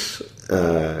in this,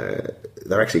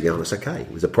 they're actually going, it's okay,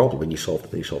 it was a problem, and you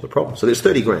solved the problem. So there's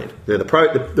 $30,000. Now, the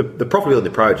profitability of the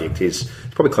project is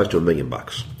probably close to $1 million.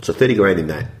 So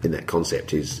 $30,000 in that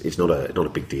concept is not a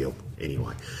big deal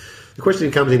anyway. The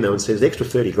question comes in, though, and says, the extra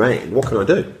 $30,000, what can I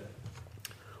do?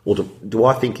 Or do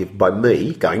I think if by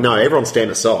me going, no, everyone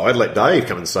stand aside, let Dave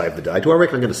come and save the day, do I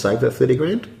reckon I'm going to save that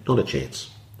 $30,000? Not a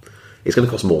chance. It's going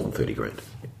to cost more than $30,000,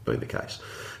 being the case.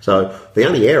 So the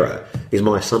only error is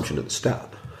my assumption at the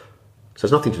start. So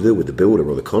it's nothing to do with the builder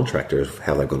or the contractor of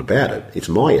how they've gone about it. It's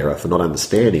my error for not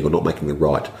understanding or not making the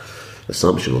right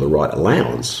assumption or the right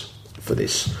allowance for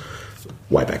this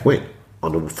way back when.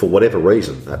 For whatever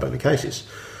reason that being the case is.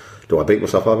 Do I beat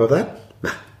myself over that?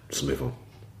 Nah, just move on.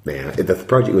 Now, if the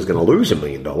project was going to lose $1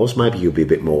 million, maybe you'll be a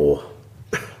bit more,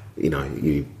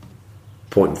 you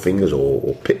pointing fingers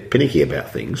or panicky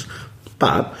about things.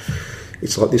 But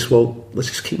it's like this, well, let's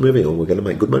just keep moving on. We're going to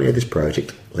make good money out of this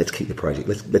project. Let's keep the project.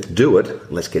 Let's do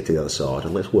it. Let's get to the other side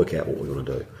and let's work out what we want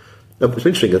to do. Now, it's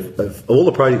interesting, of all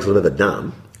the projects I've ever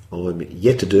done, I'm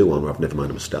yet to do one where I've never made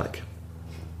a mistake,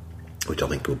 which I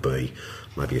think will be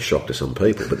maybe a shock to some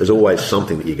people. But there's always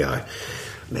something that you go,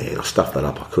 man, I stuffed that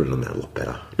up. I could have done that a lot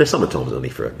better. Now, sometimes only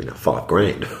for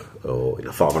 $5,000 or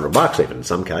 $500 even in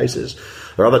some cases.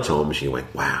 There are other times you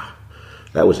went, wow,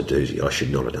 that was a doozy. I should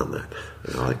not have done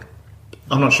that.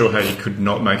 I'm not sure how you could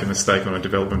not make a mistake on a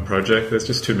development project. There's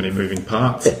just too many moving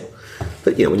parts. Yeah.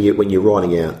 But when you're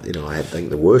writing out, I think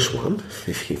the worst one,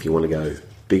 if you want to go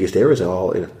biggest errors?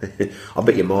 I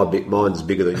bet you mine's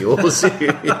bigger than yours,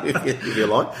 if you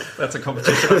like. That's a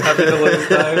competition I'm happy to lose,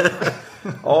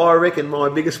 Dave. I reckon my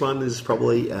biggest one is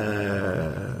probably, it's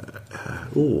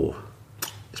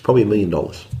probably $1 million.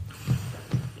 But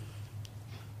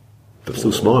I'm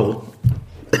still smiling.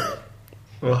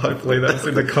 Well, hopefully that's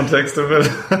in the context of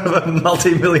a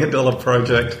multi-million-dollar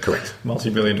project. Correct.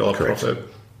 Multi-million-dollar profit.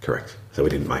 Correct. So we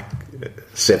didn't make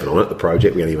 7 on it, the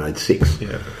project, we only made 6.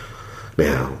 Yeah.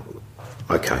 Now,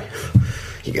 okay,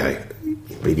 you go,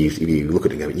 if you look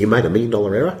at it and go, you made $1 million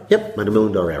error? Yep, made $1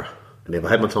 million error. And if I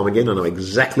had my time again, I know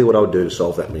exactly what I would do to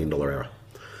solve that $1 million error.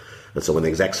 And so when the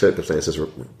exact circumstances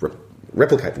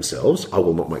replicate themselves, I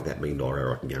will not make that $1 million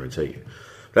error, I can guarantee you.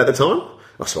 But at the time,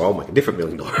 I'll make a different $1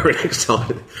 million error next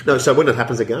time. No, so when it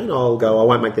happens again, I'll go, I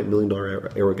won't make that $1 million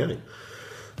error again.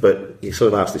 But you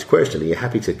sort of ask this question, are you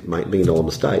happy to make $1 million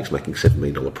mistakes making $7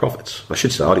 million profits? I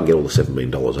should say I didn't get all the $7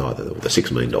 million either, or the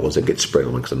 $6 million that gets spread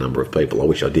amongst a number of people. I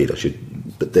wish I did,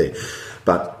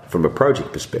 But from a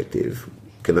project perspective,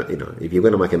 if you're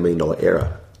going to make $1 million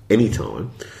error any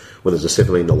time, when there's a $7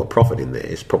 million profit in there,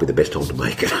 it's probably the best time to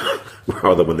make it.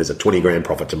 Rather when there's a 20 grand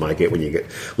profit to make it, when you get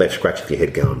left scratching your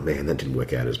head going, man, that didn't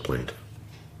work out as planned.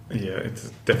 Yeah, it's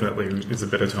definitely is a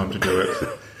better time to do it.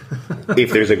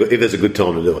 if there's a good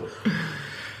time to do it.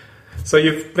 So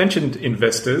you've mentioned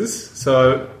investors.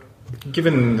 So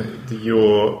given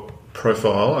your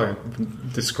profile, I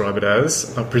describe it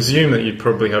as, I presume that you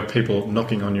probably have people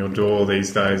knocking on your door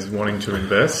these days wanting to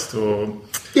invest, or...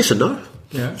 Yes and no.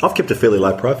 Yeah. I've kept a fairly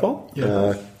low profile.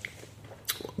 Yeah.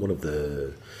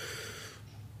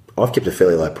 I've kept a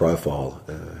fairly low profile.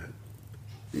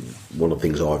 One of the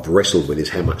things I've wrestled with is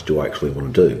how much do I actually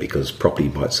want to do, because property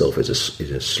by itself is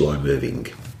a slow-moving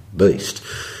beast.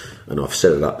 And I've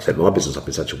set my business up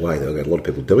in such a way that I've got a lot of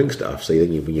people doing stuff. So then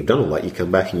when you've done all that, you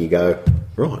come back and you go,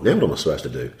 right, now what am I supposed to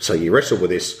do? So you wrestle with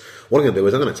this. What I'm going to do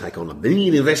is I'm going to take on 1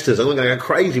 million investors. I'm going to go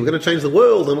crazy. We're going to change the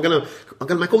world. And I'm going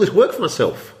to make all this work for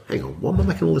myself. Hang on, why am I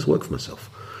making all this work for myself?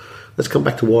 Let's come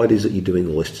back to why it is that you're doing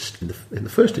all this in the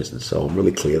first instance. So I'm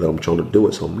really clear that I'm trying to do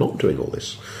it, so I'm not doing all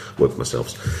this work for myself.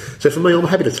 So for me, I'm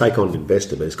happy to take on an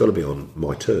investor, but it's got to be on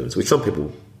my terms, which some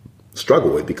people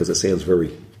struggle with because it sounds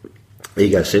very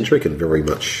egocentric and very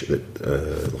much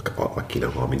like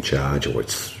I'm in charge, or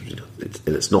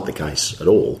it's not the case at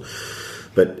all.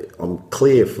 But I'm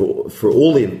clear for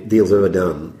all the deals I've ever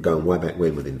done, going way back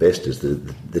when with investors, the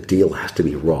deal has to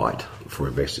be right for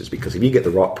investors, because if you get the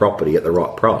right property at the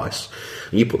right price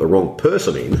and you put the wrong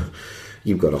person in,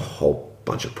 you've got a whole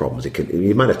bunch of problems.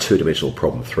 You made a 2-dimensional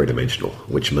problem 3-dimensional,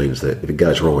 which means that if it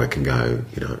goes wrong, it can go,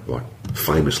 like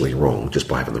famously wrong just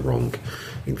by having the wrong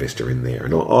investor in there.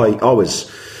 And I was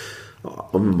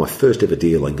on my first ever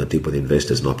deal I did with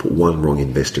investors, and I put one wrong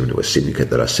investor into a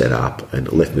syndicate that I set up, and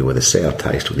it left me with a sour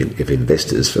taste of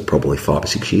investors for probably 5 or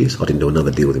 6 years. I didn't do another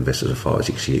deal with investors for 5 or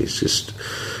 6 years. Just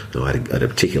I had a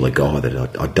particular guy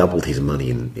that I doubled his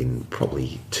money in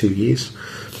probably 2 years,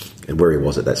 and where he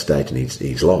was at that stage in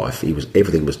his life,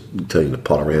 everything was turning the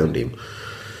pot around him.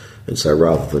 And so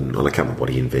rather than, and I can't remember what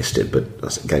he invested, but I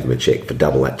gave him a cheque for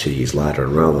double that 2 years later,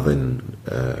 and rather than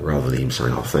him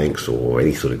saying, oh, thanks, or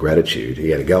any sort of gratitude, he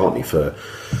had a go at me for,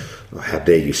 how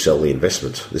dare you sell the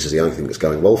investment? This is the only thing that's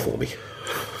going well for me.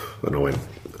 And I went,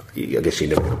 I guess you're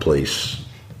never going to please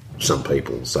some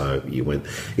people. So you went,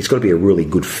 it's got to be a really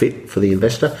good fit for the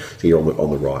investor, so you're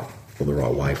on the right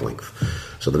wavelength.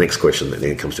 So the next question that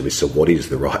then comes to me is, so what is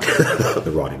the right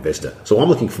the right investor? So I'm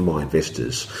looking for my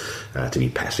investors to be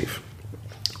passive.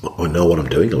 I know what I'm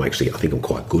doing. I think I'm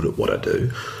quite good at what I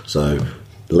do. So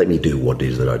let me do what it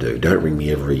is that I do. Don't ring me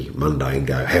every Monday and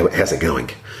go, how's it going?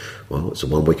 Well, it's a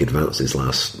 1 week advance this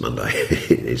last Monday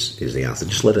is the answer.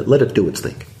 Just let it do its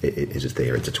thing. It's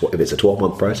there. If it's a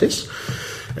 12-month process,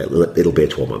 it'll be a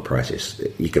 12-month process.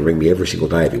 You can ring me every single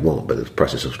day if you want, but the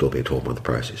process will still be a 12-month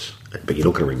process. But you're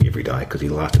not going to ring me every day, because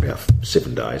it'll last about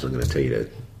 7 days. I'm going to tell you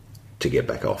to get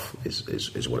back off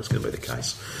is what it's going to be the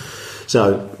case.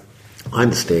 So I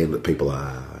understand that people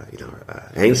are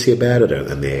antsy about it,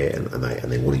 and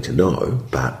they're wanting to know,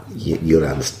 but you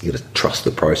got to trust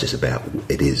the process about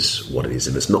it is what it is,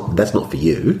 and that's not for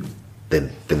you.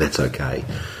 Then that's okay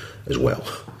as well.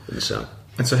 And so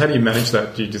how do you manage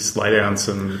that? Do you just lay down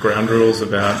some ground rules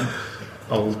about,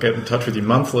 I'll get in touch with you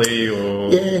monthly,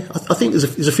 or... Yeah, I think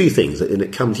there's a few things, and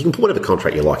it comes, you can put whatever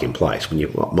contract you like in place.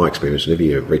 My experience, whenever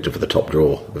you reach for the top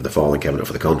drawer of the filing cabinet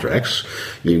for the contracts,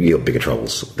 you have bigger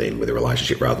troubles then with a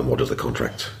relationship rather than what does the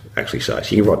contract actually say.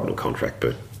 So you can write into a contract,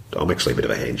 but I'm actually a bit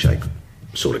of a handshake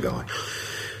sort of guy.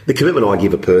 The commitment I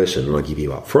give a person, and I give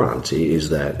you up front, is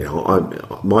that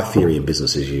my theory in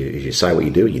business is you say what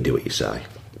you do and you do what you say.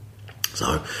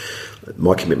 So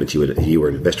my commitment to you, if you were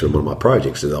an investor in one of my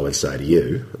projects, as I would say to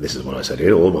you, this is what I say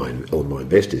to all my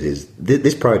investors, is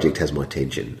this project has my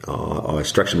attention. I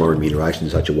structure my remuneration in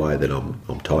such a way that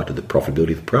I'm tied to the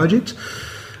profitability of the project,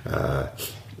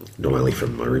 not only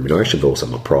from my remuneration, but also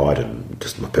my pride and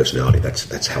just my personality.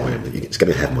 That's how I am. It's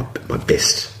going to have my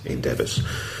best endeavours.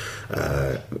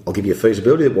 I'll give you a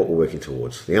feasibility of what we're working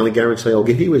towards. The only guarantee I'll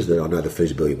give you is that I know the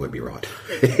feasibility won't be right.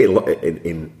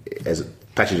 As a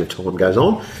passage of time goes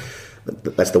on,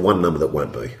 that's the one number that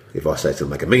won't be. If I say it's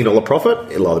going to make $1 million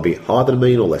profit, it'll either be higher than $1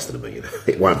 million or less than $1 million.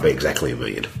 It won't be exactly $1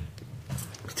 million.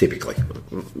 Typically.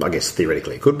 I guess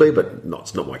theoretically it could be, but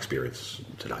it's not my experience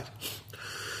to date.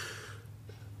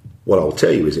 What I'll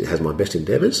tell you is it has my best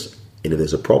endeavours, and if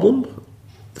there's a problem,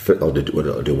 I'll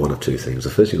do one of two things. The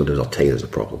first thing I'll do is I'll tell you there's a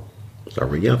problem. So I'll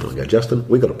ring you up and I'll go, Justin,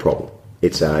 we've got a problem.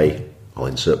 I'll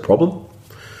insert problem.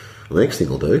 And the next thing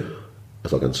I'll do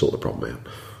is I'll go and sort the problem out.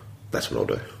 That's what I'll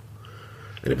do.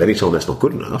 And if any time that's not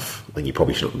good enough, then you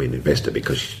probably shouldn't be an investor,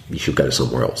 because you should go to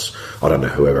somewhere else. I don't know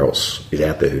whoever else is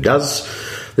out there who does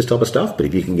this type of stuff, but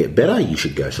if you can get better, you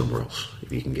should go somewhere else.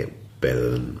 If you can get better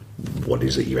than what it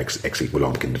is that you actually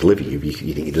can deliver you, if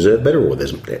you think you deserve better, or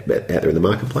there's out there in the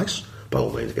marketplace, by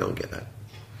all means go and get that.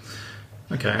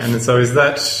 Okay, and so is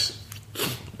that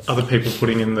other people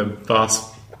putting in the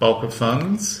vast bulk of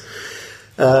funds?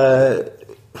 I've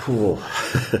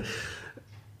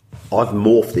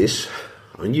morphed this.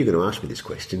 I mean, you're going to ask me this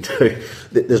question too.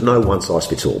 There's no one size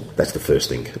fits all. That's the first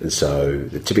thing. And so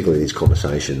typically these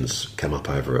conversations come up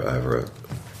over a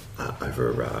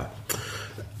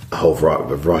whole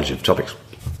variety of topics.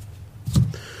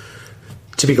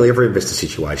 Typically every investor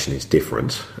situation is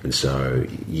different, and so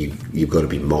you've got to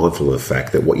be mindful of the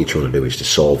fact that what you're trying to do is to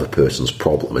solve a person's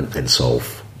problem and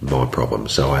solve my problem.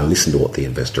 So I listen to what the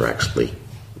investor actually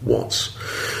wants.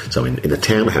 So in a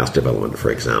townhouse development,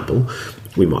 for example,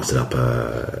 we might set up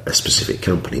a specific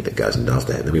company that goes and does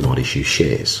that, and then we might issue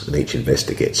shares, and each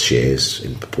investor gets shares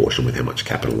in proportion with how much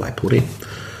capital they put in.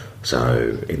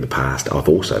 So in the past, I've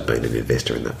also been an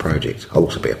investor in that project. I'll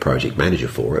also be a project manager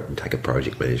for it and take a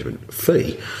project management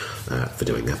fee for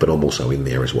doing that. But I'm also in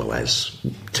there as well as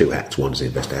two hats. One as the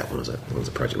investor hat, one as a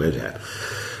project manager hat.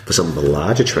 For some of the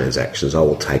larger transactions, I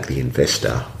will take the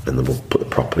investor and then we'll put the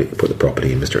property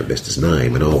in Mr. Investor's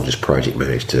name, and I'll just project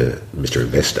manage to Mr.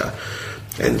 Investor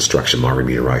and structure my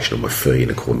remuneration or my fee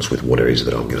in accordance with what it is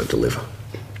that I'm going to deliver.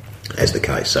 As the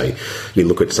case. So you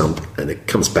look at and it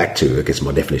comes back to, I guess,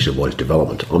 my definition of what is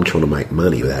development. I'm trying to make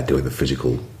money without doing the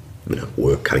physical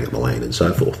work, cutting up the land and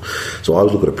so forth. So I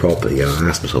would look at a property and I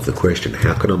ask myself the question,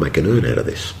 how can I make an earn out of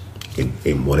this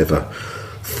in whatever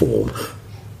form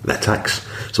that takes?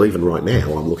 So even right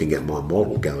now, I'm looking at my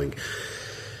model going,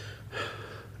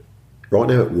 right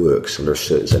now it works under a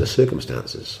certain set of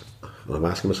circumstances. And I'm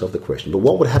asking myself the question, but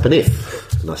what would happen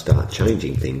if, and I start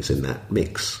changing things in that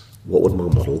mix, what would my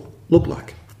model look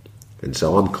like? And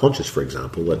so I'm conscious, for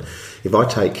example, that if I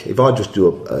just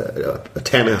do a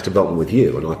townhouse development with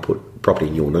you and I put property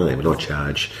in your name and I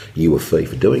charge you a fee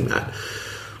for doing that,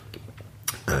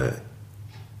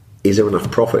 is there enough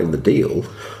profit in the deal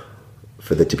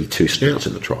for there to be two snouts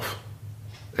in the trough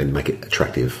and make it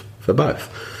attractive for both?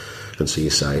 And so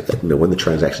you say, when the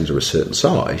transactions are a certain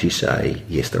size, you say,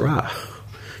 yes, there are.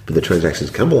 But the transactions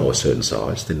come below a certain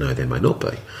size, then no, there may not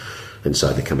be. And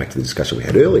so they come back to the discussion we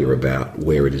had earlier about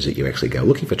where it is that you actually go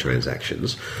looking for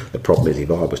transactions. The problem is, if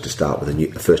I was to start with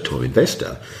a first-time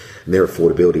investor and their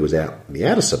affordability was out in the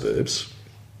outer suburbs,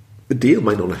 the deal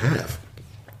may not have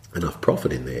enough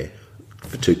profit in there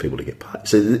for two people to get paid.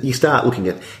 So you start looking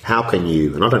at how can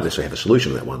you, and I don't necessarily have a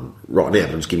solution to that one right now,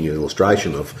 but I'm just giving you an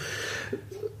illustration of,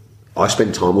 I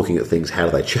spend time looking at things, how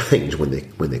do they change when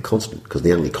they're constant? Because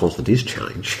the only constant is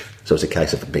change. So it's a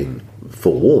case of being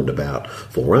forearmed about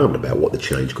what the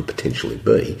change could potentially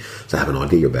be. So have an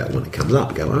idea about when it comes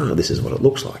up, go, this is what it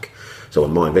looks like. So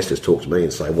when my investors talk to me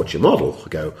and say, what's your model? I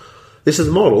go, this is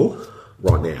the model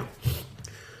right now.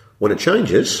 When it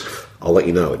changes, I'll let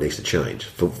you know it needs to change.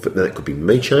 That could be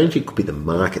me changing, it could be the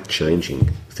market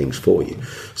changing things for you.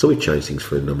 So we've changed things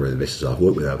for a number of investors I've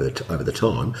worked with over the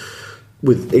time.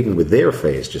 Even with their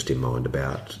affairs just in mind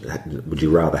about, would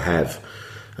you rather have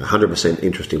 100%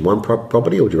 interest in one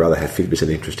property, or would you rather have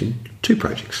 50% interest in two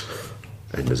projects?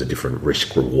 And there's a different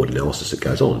risk-reward analysis that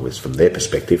goes on. From their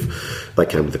perspective, they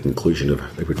came to the conclusion of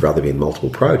they would rather be in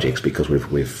multiple projects because we're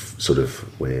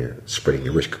spreading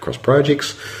the risk across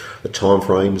projects. The time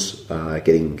frames are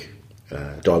getting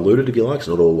diluted, if you like. It's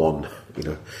not all on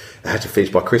it has to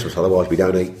finish by Christmas, otherwise we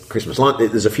don't eat Christmas lunch.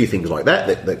 There's a few things like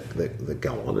that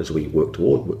go on as we work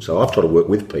toward. So I've tried to work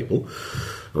with people.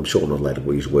 I'm sure I'm not allowed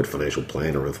to use the word financial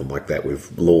plan or anything like that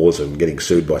with laws and getting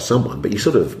sued by someone, but I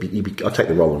take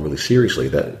the role on really seriously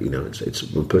that, it's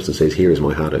when a person says, here is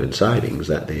my hard-earned savings,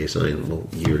 that they're saying, well,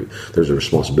 there's a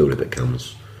responsibility that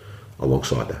comes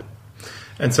alongside that.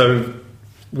 And so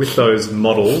with those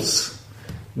models,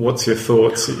 what's your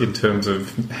thoughts in terms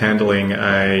of handling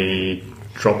a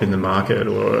drop in the market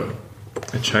or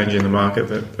a change in the market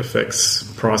that affects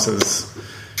prices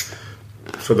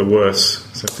for the worse?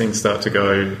 So things start to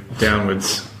go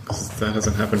downwards, because that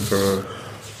hasn't happened for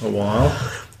a while.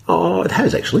 Oh, it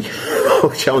has actually.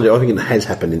 Challenge. I think it has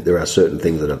happened. There are certain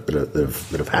things that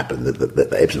have happened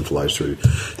that ebbs and flows through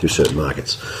certain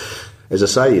markets. As I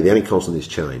say to you, the only constant is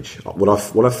change. What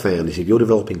I've found is if you're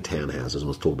developing townhouses, and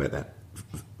let's talk about that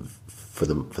for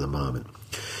the moment.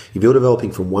 If you're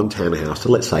developing from one townhouse to,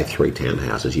 let's say, 3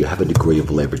 townhouses, you have a degree of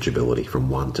leverageability from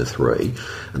 1 to 3,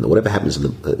 and whatever happens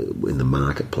in the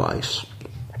marketplace,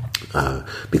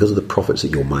 because of the profits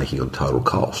that you're making on total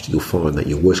cost, you'll find that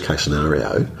your worst case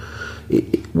scenario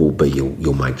it will be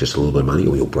you'll make just a little bit of money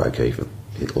or you'll break even.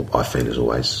 I found is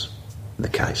always the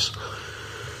case.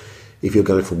 If you're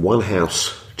going from one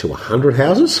house to 100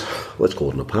 houses, let's call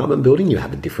it an apartment building, you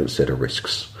have a different set of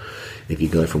risks. If you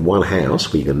go from one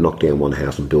house where you're going to knock down one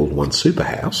house and build one super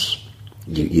house,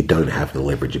 you don't have the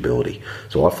leverageability.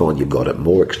 So I find you've got it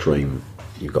more extreme.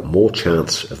 You've got more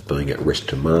chance of being at risk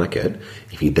to market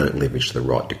if you don't leverage to the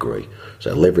right degree. So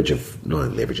not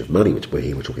only leverage of money, which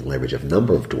we're talking leverage of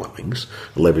number of dwellings,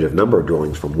 the leverage of number of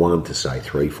dwellings from 1 to, say,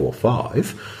 3, 4,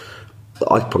 5,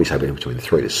 I'd probably say between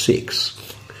 3 to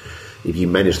 6. If you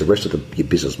manage the rest of your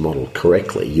business model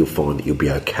correctly, you'll find that you'll be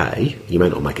okay. You may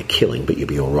not make a killing, but you'll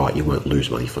be all right. You won't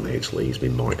lose money financially, has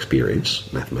been my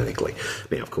experience mathematically.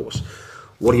 Now, of course,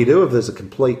 what do you do if there's a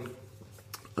complete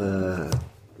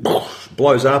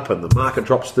blows up and the market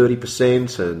drops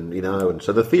 30%, and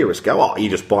so the theorists go, you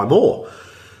just buy more.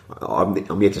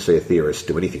 I'm yet to see a theorist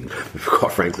do anything,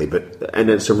 quite frankly, and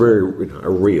it's a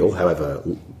real, however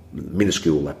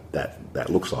minuscule that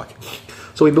looks like.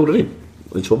 So we build it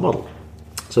into a model.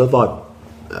 So if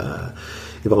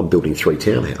I'm building 3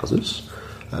 townhouses,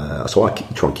 so I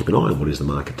try and keep an eye on what is the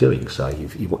market doing. So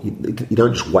you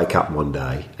don't just wake up one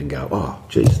day and go, oh,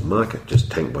 geez, the market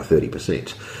just tanked by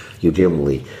 30%.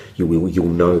 You'll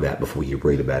know that before you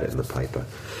read about it in the paper.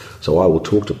 So I will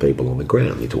talk to people on the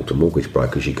ground. You talk to mortgage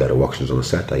brokers, you go to auctions on a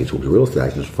Saturday, you talk to real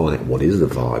estate agents, find out what is the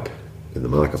vibe in the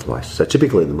marketplace. So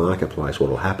typically in the marketplace, what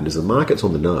will happen is the market's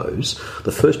on the nose.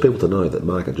 The first people to know that the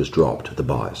market just dropped are the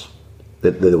buyers.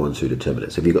 They're the ones who determine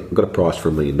it. So if you've got a price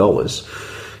for $1 million,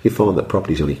 you find that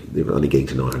property's only getting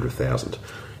to 900,000.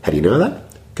 How do you know that?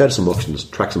 Go to some auctions,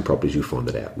 track some properties, you'll find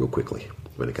it out real quickly.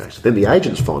 Then the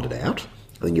agents find it out,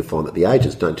 and then you find that the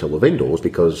agents don't tell the vendors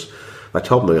because they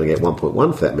told them they're going to get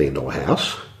 1.1 for that $1 million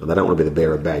house, and they don't want to be the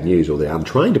bearer of bad news, or they're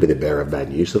untrained to be the bearer of bad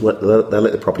news, so they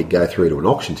let the property go through to an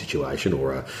auction situation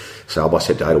or a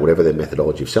sale-by-set date or whatever their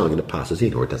methodology of selling, and it passes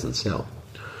in or it doesn't sell.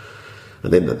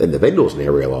 And then the vendors now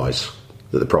realise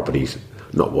that the property's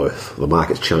not worth, the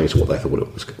market's changed to what they thought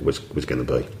it was going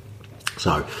to be.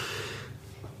 So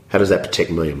how does that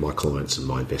protect me and my clients and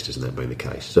my investors in that being the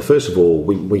case? So first of all,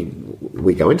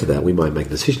 we go into that, we may make a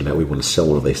decision about we want to sell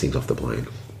one of these things off the plan.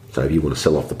 So if you want to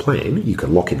sell off the plan, you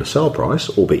can lock in a sale price,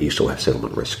 albeit you still have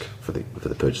settlement risk for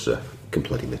the purchaser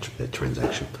completing that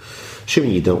transaction.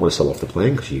 Assuming you don't want to sell off the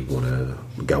plan because you want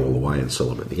to go all the way and sell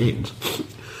them at the end,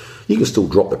 you can still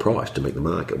drop the price to meet the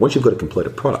market. Once you've got a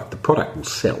completed product, the product will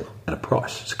sell at a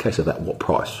price. It's a case of at what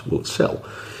price will it sell.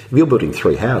 If you're building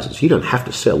 3 houses, you don't have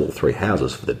to sell all 3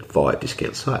 houses for the via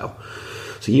discount sale.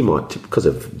 So you might, because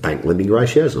of bank lending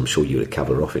ratios, I'm sure you would have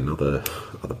covered it off in other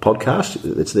podcasts,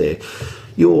 it's there.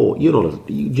 You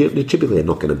typically are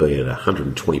not going to be at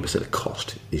 120% of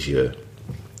cost is your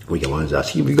loans are.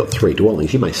 So you've got 3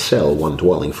 dwellings. You may sell 1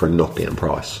 dwelling for a knockdown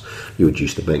price. You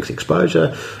reduce the bank's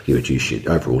exposure. You reduce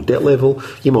your overall debt level.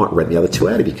 You might rent the other 2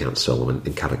 out if you can't sell them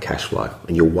and cover cash flow.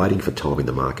 And you're waiting for time in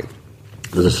the market.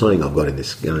 There's a saying I've got in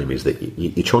this game is that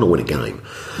you're trying to win a game.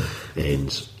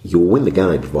 And you'll win the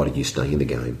game provided you stay in the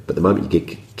game. But the moment you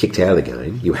get kicked out of the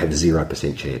game, you have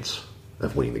 0% chance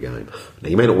of winning the game. Now,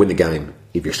 you may not win the game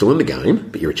if you're still in the game,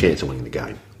 but you're a chance of winning the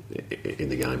game. In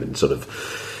the game, and sort of,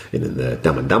 and in the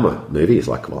Dumb and Dumber movie, it's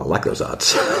like, well, I like those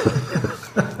odds.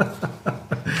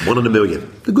 1 in a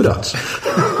million, the good odds.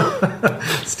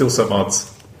 Still some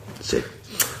odds. That's it.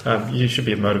 You should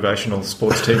be a motivational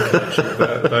sports team coach with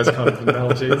those kind of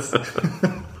analogies.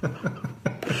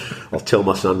 I'll tell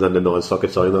my son's under 9 soccer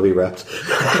team, they'll be wrapped.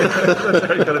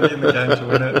 You've got to be in the game to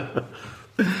win it.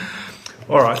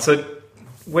 All right, so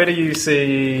where do you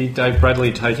see Dave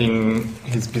Bradley taking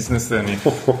his business then? If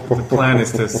the plan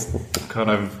is to kind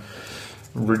of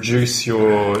reduce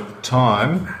your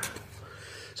time.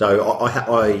 So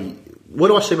where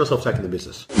do I see myself taking the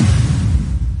business?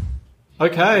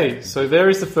 Okay, so there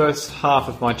is the first half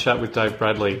of my chat with Dave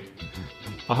Bradley.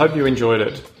 I hope you enjoyed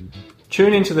it.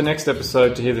 Tune into the next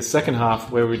episode to hear the second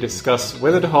half, where we discuss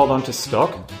whether to hold on to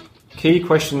stock, key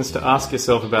questions to ask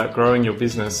yourself about growing your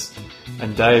business,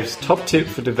 and Dave's top tip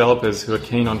for developers who are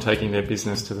keen on taking their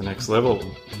business to the next level.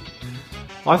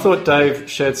 I thought Dave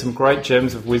shared some great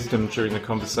gems of wisdom during the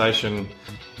conversation,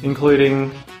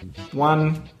 including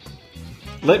 1.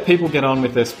 Let people get on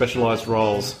with their specialised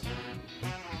roles.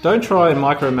 Don't try and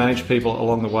micromanage people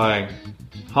along the way.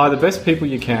 Hire the best people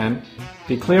you can,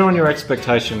 be clear on your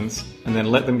expectations, and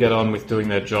then let them get on with doing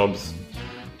their jobs.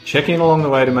 Check in along the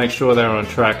way to make sure they're on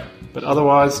track, but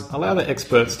otherwise allow the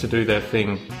experts to do their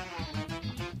thing.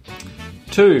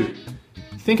 2.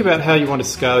 Think about how you want to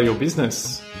scale your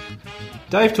business.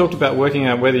 Dave talked about working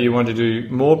out whether you want to do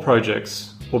more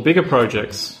projects or bigger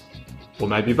projects, or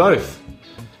maybe both.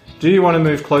 Do you want to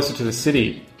move closer to the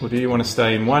city, or do you want to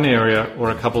stay in one area or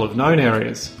a couple of known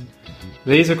areas?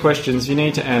 These are questions you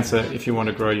need to answer if you want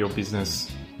to grow your business.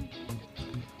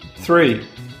 3.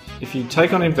 If you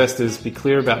take on investors, be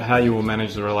clear about how you will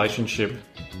manage the relationship.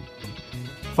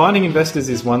 Finding investors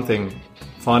is one thing.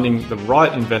 Finding the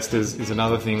right investors is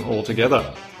another thing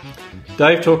altogether.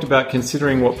 Dave talked about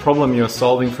considering what problem you're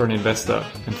solving for an investor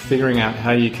and figuring out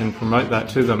how you can promote that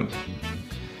to them.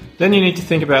 Then you need to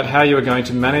think about how you are going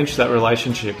to manage that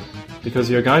relationship, because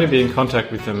you're going to be in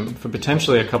contact with them for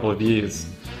potentially a couple of years,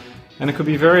 and it could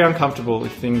be very uncomfortable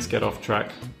if things get off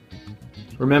track.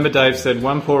 Remember, Dave said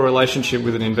one poor relationship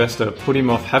with an investor put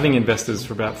him off having investors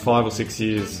for about 5 or 6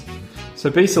 years. So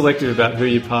be selective about who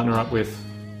you partner up with.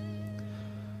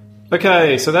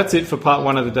 Okay, so that's it for part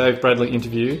 1 of the Dave Bradley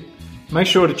interview. Make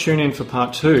sure to tune in for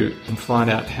part 2 and find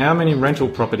out how many rental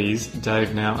properties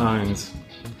Dave now owns.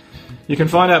 You can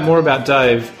find out more about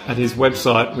Dave at his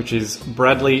website, which is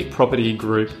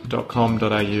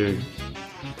bradleypropertygroup.com.au.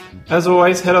 As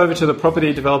always, head over to the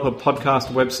Property Developer Podcast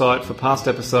website for past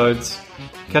episodes.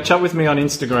 Catch up with me on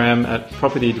Instagram at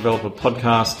Property Developer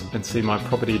Podcast and see my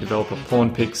Property Developer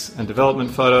porn pics and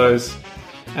development photos.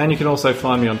 And you can also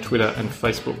find me on Twitter and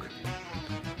Facebook.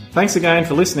 Thanks again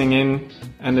for listening in,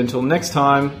 and until next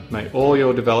time, may all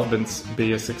your developments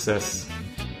be a success.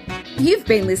 You've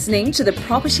been listening to the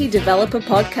Property Developer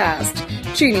Podcast.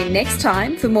 Tune in next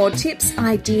time for more tips,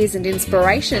 ideas and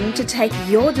inspiration to take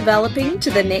your developing to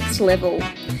the next level.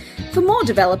 For more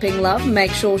developing love,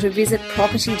 make sure to visit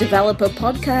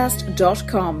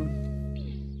propertydeveloperpodcast.com.